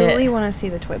truly want to see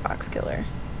the Toy Box Killer.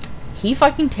 He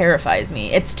fucking terrifies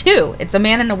me. It's 2. It's a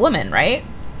man and a woman, right?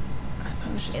 I thought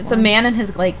it was just It's one. a man and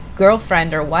his, like,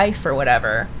 girlfriend or wife or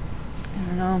whatever. I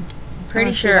don't know.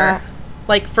 Pretty sure.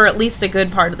 Like, for at least a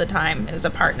good part of the time. It was a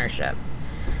partnership.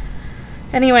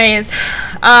 Anyways,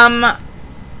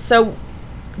 so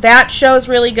that show's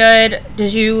really good.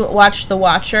 Did you watch The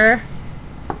Watcher?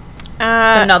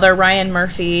 It's another Ryan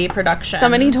Murphy production.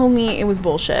 Somebody told me it was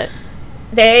bullshit.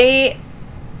 It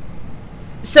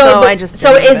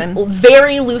is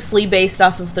very loosely based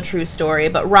off of the true story,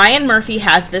 but Ryan Murphy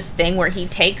has this thing where he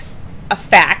takes a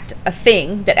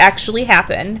thing that actually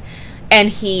happened, and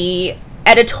he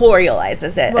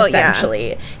editorializes it, essentially.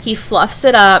 Yeah. He fluffs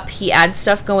it up, he adds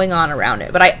stuff going on around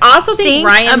it. But I also think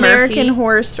Ryan American Murphy...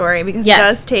 Horror Story, because he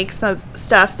does take some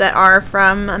stuff that are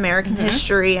from American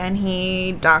history, and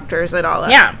he doctors it all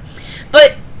up. Yeah.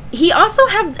 But he also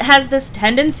has this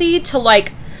tendency to,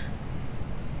 like,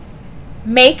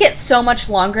 make it so much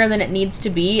longer than it needs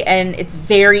to be, and it's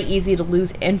very easy to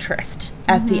lose interest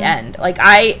at the end. Like,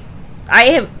 I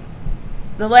have...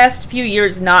 the last few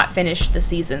years not finished the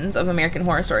seasons of American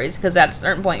Horror Stories because at a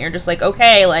certain point you're just like,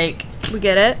 okay, like, we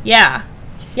get it. Yeah.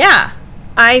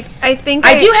 I think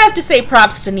I do have to say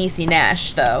props to Niecy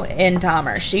Nash though in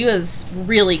Dahmer. She was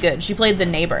really good. She played the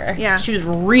neighbor. Yeah, she was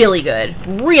really good.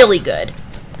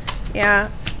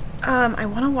 Yeah. I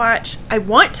want to watch.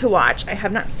 I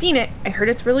have not seen it. I heard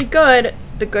it's really good.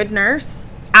 The Good Nurse.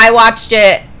 I watched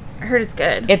it. I heard it's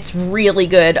good. It's really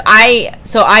good. I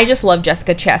just love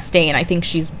Jessica Chastain. I think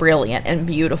she's brilliant and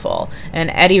beautiful. And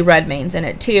Eddie Redmayne's in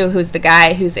it too, who's the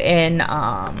guy who's in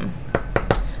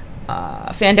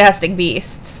Fantastic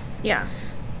Beasts. Yeah.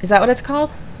 Is that what it's called?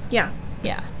 Yeah.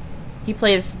 Yeah. He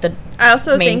plays the I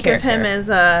also main think character. of him as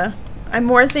I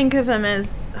more think of him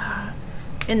as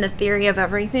in The Theory of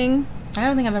Everything. I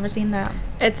don't think I've ever seen that.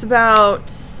 It's about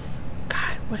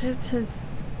God, what is his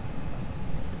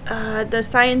the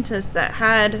scientist that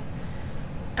had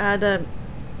the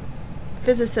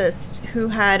physicist who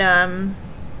had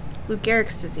Lou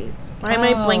Gehrig's disease. Why am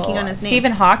I blanking on his name?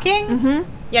 Stephen Hawking? Mm-hmm.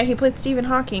 Yeah, he played Stephen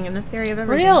Hawking in The Theory of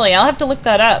Everything. Really? I'll have to look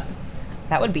that up.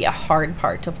 That would be a hard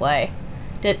part to play.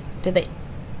 Did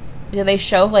they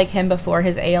show like him before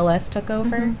his ALS took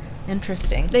over? Mm-hmm.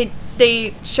 Interesting.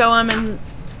 They show him in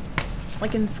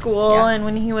like in school, Yeah. and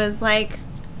when he was like,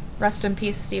 Rest in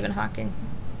peace, Stephen Hawking.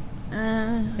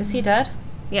 Is he dead?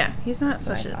 Yeah, he's not That's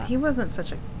such what I a. thought. He wasn't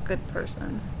such a good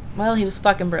person. Well, he was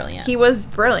fucking brilliant. He was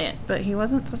brilliant, but he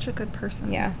wasn't such a good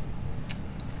person. Yeah.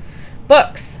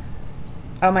 Books.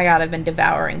 Oh my god, I've been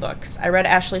devouring books. I read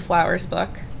Ashley Flowers'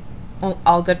 book,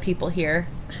 All Good People Here.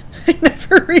 I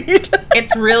never read.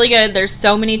 It's really good. There's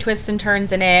so many twists and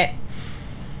turns in it.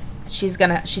 She's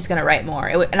gonna write more.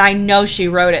 And I know she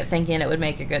wrote it thinking it would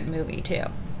make a good movie too.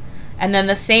 And then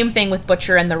the same thing with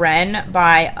Butcher and the Wren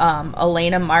by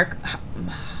Elena Markart.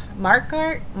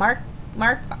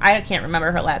 I can't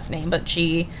remember her last name, but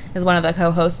she is one of the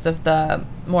co-hosts of the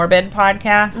Morbid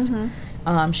podcast.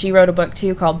 Mm-hmm. She wrote a book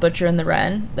too called Butcher and the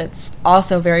Wren that's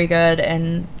also very good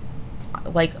and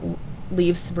like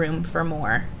leaves room for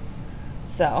more.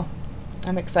 So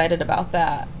I'm excited about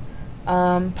that.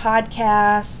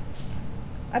 Podcasts.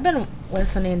 I've been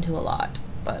listening to a lot,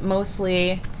 but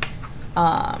mostly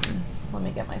let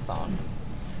me get my phone.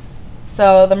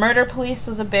 So The Murder Police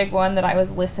was a big one that I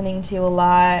was listening to a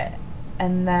lot.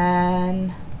 And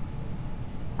then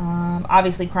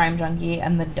obviously Crime Junkie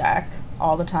and The Deck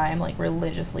all the time, like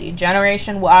religiously.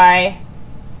 Generation Y,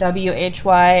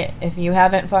 WHY. If you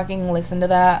haven't fucking listened to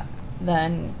that,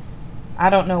 then I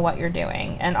don't know what you're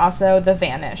doing. And also The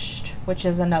Vanished, which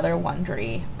is another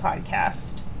Wondery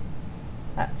podcast.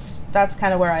 That's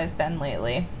kind of where I've been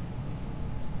lately.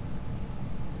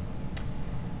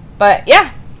 But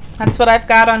yeah, that's what I've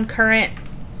got on current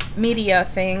media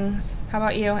things. How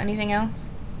about you? Anything else?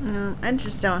 No, I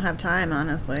just don't have time,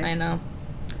 honestly. I know.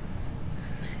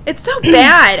 It's so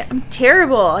bad. I'm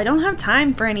terrible. I don't have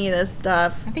time for any of this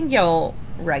stuff. I think you'll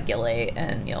regulate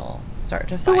and you'll start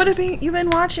to So find... what have you been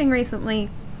watching recently?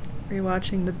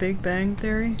 Rewatching The Big Bang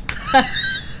Theory?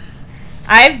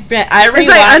 I rewatched... As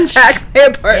I unpack my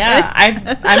apartment. Yeah,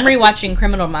 I'm rewatching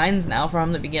Criminal Minds now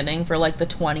from the beginning for like the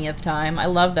 20th time. I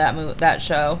love that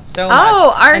show so much.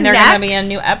 Oh, and there's going to be a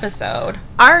new episode.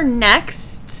 Our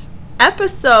next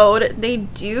episode, they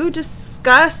do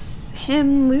discuss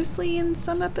him loosely in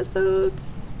some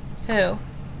episodes. Who?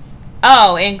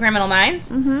 Oh, in Criminal Minds?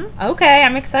 Mm-hmm. Okay,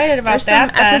 I'm excited about There's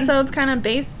that. some episodes kind of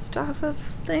based off of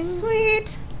things.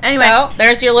 Sweet. Anyway. So,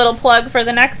 there's your little plug for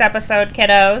the next episode,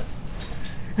 kiddos.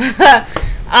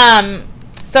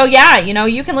 So yeah,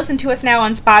 you can listen to us now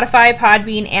on Spotify,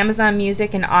 Podbean, Amazon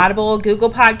Music, and Audible,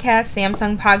 Google Podcasts,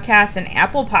 Samsung Podcasts, and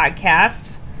Apple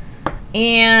Podcasts.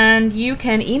 And you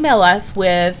can email us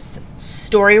with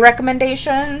story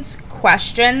recommendations,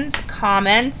 questions,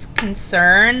 comments,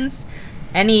 concerns,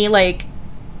 any like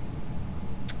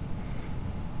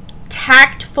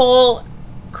tactful,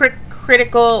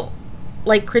 critical,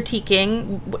 like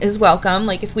critiquing is welcome.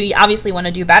 Like if we obviously want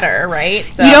to do better, right?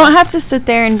 So you don't have to sit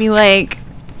there and be like,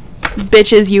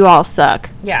 bitches, you all suck.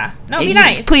 Yeah. No, be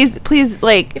nice. Please,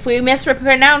 like, if we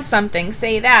mispronounce something,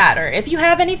 say that. Or if you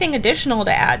have anything additional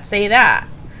to add, say that.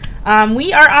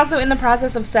 We are also in the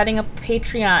process of setting up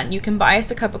Patreon. You can buy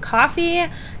us a cup of coffee.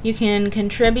 You can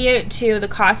contribute to the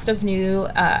cost of new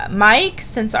mics,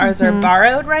 since ours are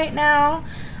borrowed right now.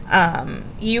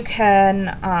 You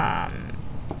can,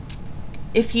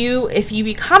 if you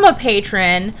become a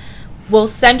patron, we'll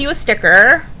send you a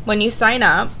sticker when you sign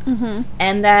up. Mm-hmm.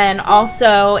 And then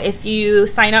also, if you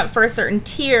sign up for a certain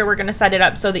tier, we're going to set it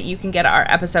up so that you can get our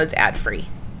episodes ad-free.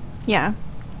 Yeah.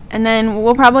 And then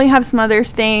we'll probably have some other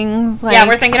things. Like, yeah,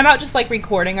 we're thinking about just, like,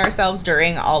 recording ourselves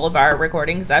during all of our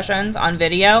recording sessions on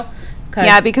video.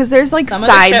 Yeah, because there's, like, some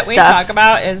side of the shit stuff we talk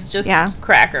about is just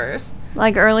crackers.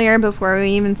 Like, earlier, before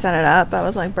we even set it up, I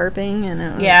was, like, burping.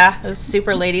 And it was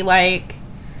super ladylike.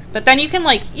 But then you can,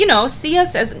 like, see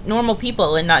us as normal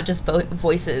people and not just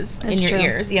voices in your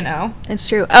ears, It's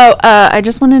true. Oh, I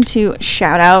just wanted to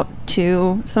shout out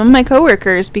to some of my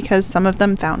coworkers because some of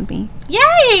them found me.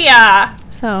 Yay!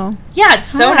 So. Yeah, it's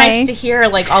so nice to hear,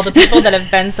 like, all the people that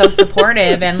have been so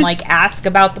supportive and, like, ask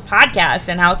about the podcast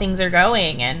and how things are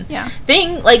going. And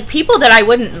people that I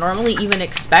wouldn't normally even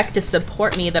expect to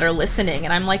support me that are listening.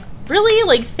 And I'm like, really?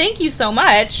 Like, thank you so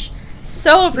much.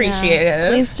 So appreciative. Yeah.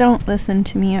 Please don't listen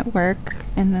to me at work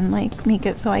and then like make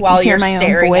it so I while can hear my own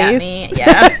voice. While you're staring at me.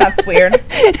 Yeah, that's weird.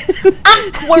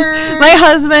 Awkward. My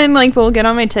husband like will get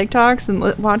on my TikToks and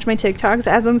watch my TikToks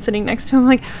as I'm sitting next to him.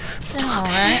 Like, stop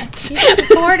it. He's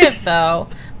supportive though.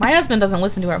 My husband doesn't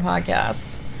listen to our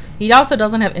podcasts. He also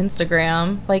doesn't have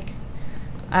Instagram. Like,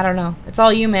 I don't know. It's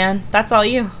all you, man. That's all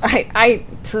you.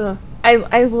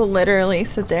 I will literally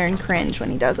sit there and cringe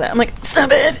when he does it. I'm like, stop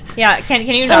it. Yeah, can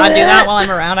you not do that while I'm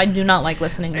around? I do not like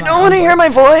listening to my I don't want to hear my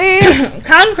voice.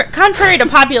 Contrary to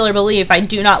popular belief, I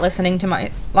do not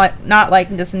not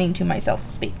like listening to myself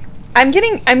speak. I'm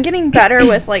getting better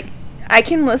with like I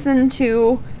can listen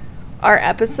to our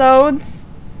episodes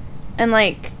and,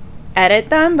 like, edit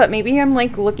them, but maybe I'm,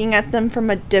 like, looking at them from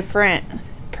a different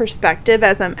perspective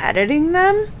as I'm editing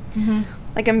them. Mm-hmm.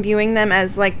 Like, I'm viewing them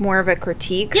as, like, more of a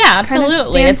critique. Yeah,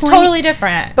 absolutely. It's totally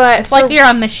different. But it's like you're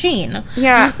a machine.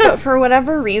 Yeah, but for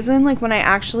whatever reason, like, when I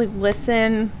actually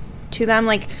listen to them,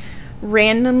 like,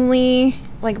 randomly,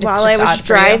 like, it's while I was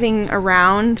driving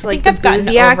around, like, the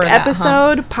Booziac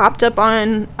episode popped up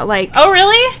on, like... Oh,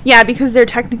 really? Yeah, because they're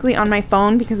technically on my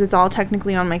phone, because it's all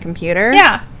technically on my computer.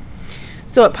 Yeah.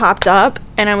 So it popped up,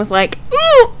 and I was like,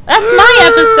 ooh! That's my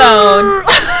episode!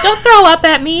 Don't throw up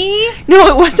at me! No,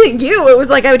 it wasn't you. It was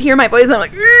like I would hear my voice, and I'm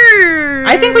like,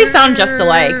 I think we sound just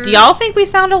alike. Do y'all think we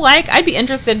sound alike? I'd be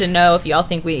interested to know if y'all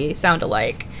think we sound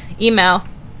alike. Email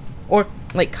or,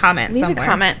 like, comment somewhere. Leave a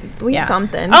comment. Leave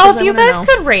something. Oh, if you guys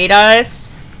could rate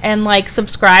us and, like,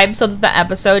 subscribe so that the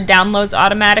episode downloads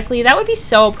automatically, that would be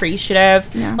so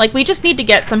appreciative. Yeah. Like, we just need to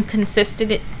get some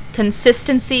consistency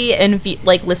and,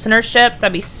 like, listenership.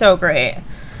 That'd be so great.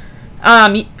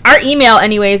 Our email,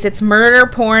 anyways, it's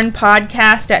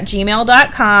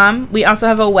murderpornpodcast@gmail.com. We also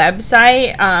have a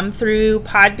website through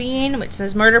Podbean, which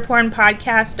is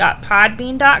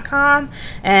murderpornpodcast.podbean.com,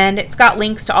 and it's got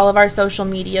links to all of our social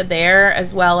media there,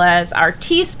 as well as our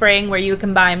Teespring, where you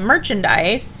can buy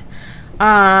merchandise.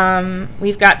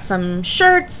 We've got some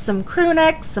shirts, some crew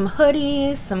necks, some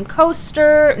hoodies, some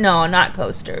not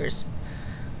coasters,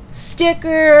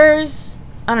 stickers.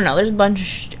 I don't know. There's a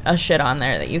bunch of shit on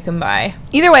there that you can buy.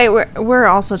 Either way, we're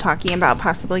also talking about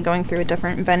possibly going through a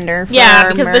different vendor for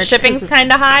because the shipping's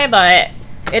kind of high, but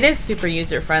it is super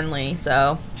user friendly.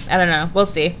 So I don't know. We'll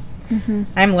see. Mm-hmm.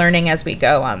 I'm learning as we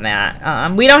go on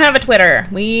that. We don't have a Twitter.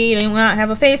 We do not have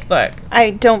a Facebook.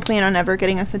 I don't plan on ever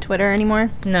getting us a Twitter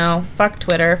anymore. No, fuck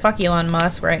Twitter. Fuck Elon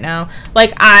Musk right now.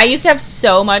 Like, I used to have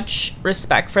so much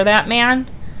respect for that man,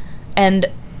 and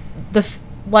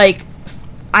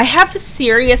I have a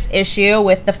serious issue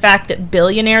with the fact that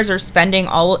billionaires are spending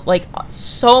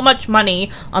so much money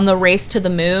on the race to the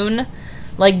moon,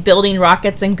 like building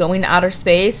rockets and going to outer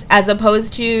space, as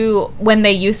opposed to when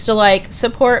they used to, like,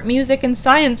 support music and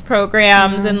science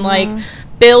programs and, like,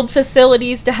 build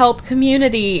facilities to help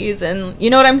communities. And you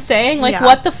know what I'm saying? Like,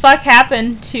 what the fuck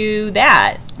happened to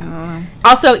that?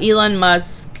 Also, Elon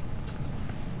Musk,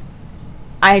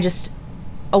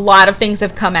 a lot of things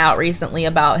have come out recently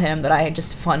about him that I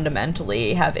just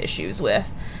fundamentally have issues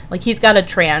with. Like, he's got a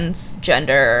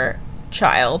transgender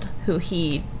child who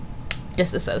he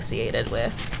disassociated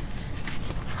with.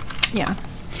 Yeah.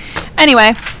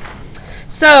 Anyway.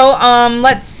 So,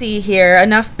 let's see here.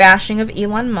 Enough bashing of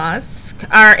Elon Musk.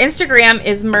 Our Instagram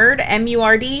is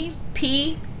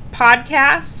MURDP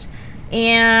podcast.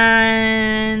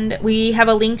 And we have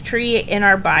a link tree in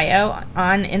our bio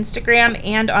on Instagram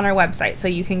and on our website, so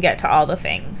you can get to all the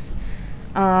things.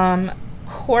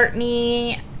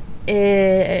 Courtney,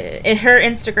 her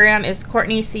Instagram is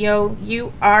Courtney,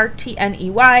 COURTNEY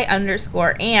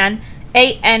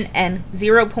 _ANN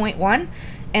 0.1.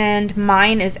 And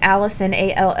mine is Allison,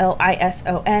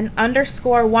 ALLISON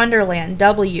 _Wonderland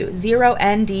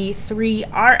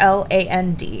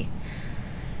W0ND3RLAND.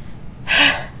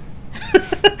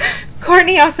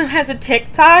 Courtney also has a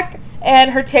TikTok,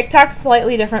 and her TikTok's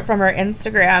slightly different from her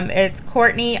Instagram. It's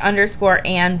Courtney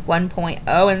 _Ann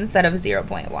 1.0 instead of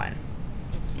 0.1.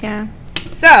 Yeah.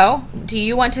 So, do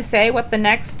you want to say what the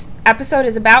next episode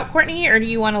is about, Courtney, or do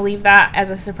you want to leave that as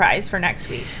a surprise for next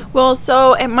week? Well,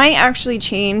 so it might actually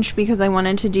change because I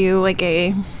wanted to do, like,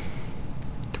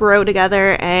 throw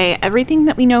together everything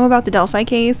that we know about the Delphi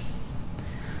case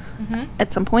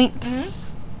at some point.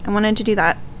 Mm-hmm. I wanted to do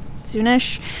that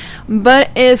soonish,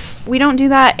 but if we don't do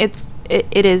that, it's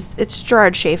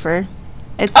Gerard Schaefer.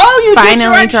 It's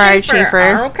finally Gerard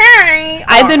Schaefer. Okay,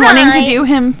 I've been wanting to do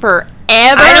him forever.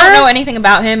 I don't know anything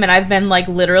about him, and I've been, like,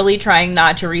 literally trying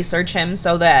not to research him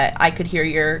so that I could hear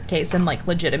your case and, like,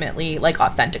 legitimately, like,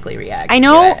 authentically react. I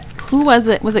know. Who was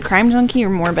it? Was it Crime Junkie or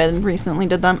Morbid recently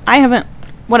did them? I haven't.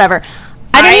 Whatever.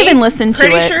 I didn't even listen to it.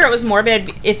 Pretty sure it was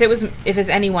Morbid. If it's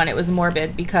anyone, it was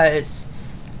Morbid, because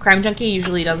Crime Junkie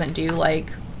usually doesn't do,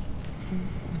 like,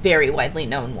 very widely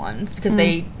known ones, because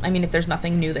if there's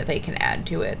nothing new that they can add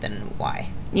to it, then why?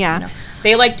 Yeah. You know?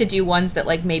 They like to do ones that,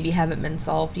 like, maybe haven't been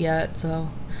solved yet, so.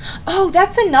 Oh,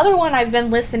 that's another one I've been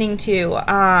listening to.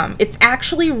 It's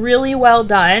actually really well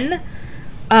done.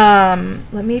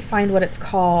 Let me find what it's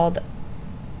called.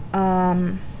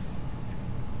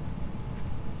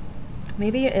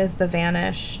 Maybe it is The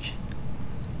Vanished.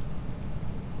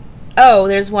 Oh,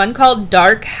 there's one called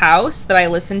Dark House that I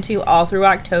listened to all through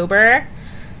October.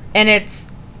 And it's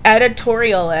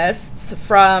editorialists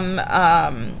from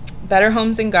Better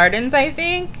Homes and Gardens, I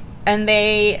think, and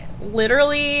they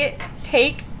literally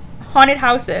take haunted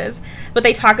houses, but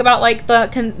they talk about like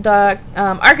the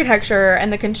architecture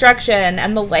and the construction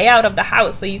and the layout of the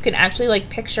house, so you can actually like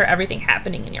picture everything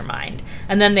happening in your mind,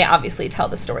 and then they obviously tell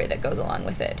the story that goes along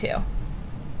with it too.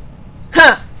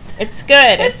 It's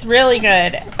good. It's really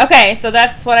good. Okay, so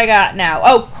that's what I got now.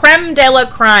 Oh, Creme de la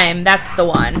Crime, that's the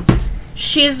one.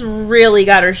 She's really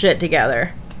got her shit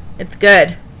together. It's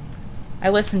good. I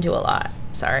listen to a lot.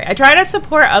 Sorry, I try to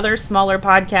support other smaller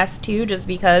podcasts too, just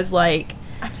because like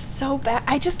I'm so bad.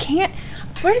 I just can't.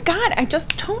 I swear to God, I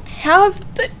just don't have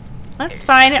the... That's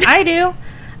fine. I do.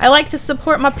 I like to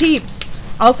support my peeps.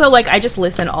 Also, like, I just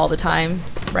listen all the time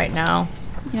right now.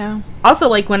 Yeah. Also,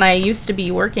 like, when I used to be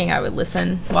working, I would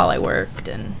listen while I worked,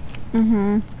 and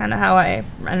it's kind of how I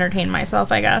entertain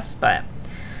myself, I guess. But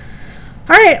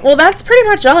all right, well, that's pretty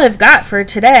much all I've got for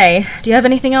today. Do you have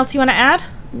anything else you want to add?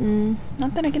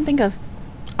 Not that I can think of.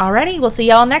 Alrighty, we'll see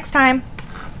y'all next time.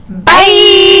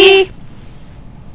 Bye!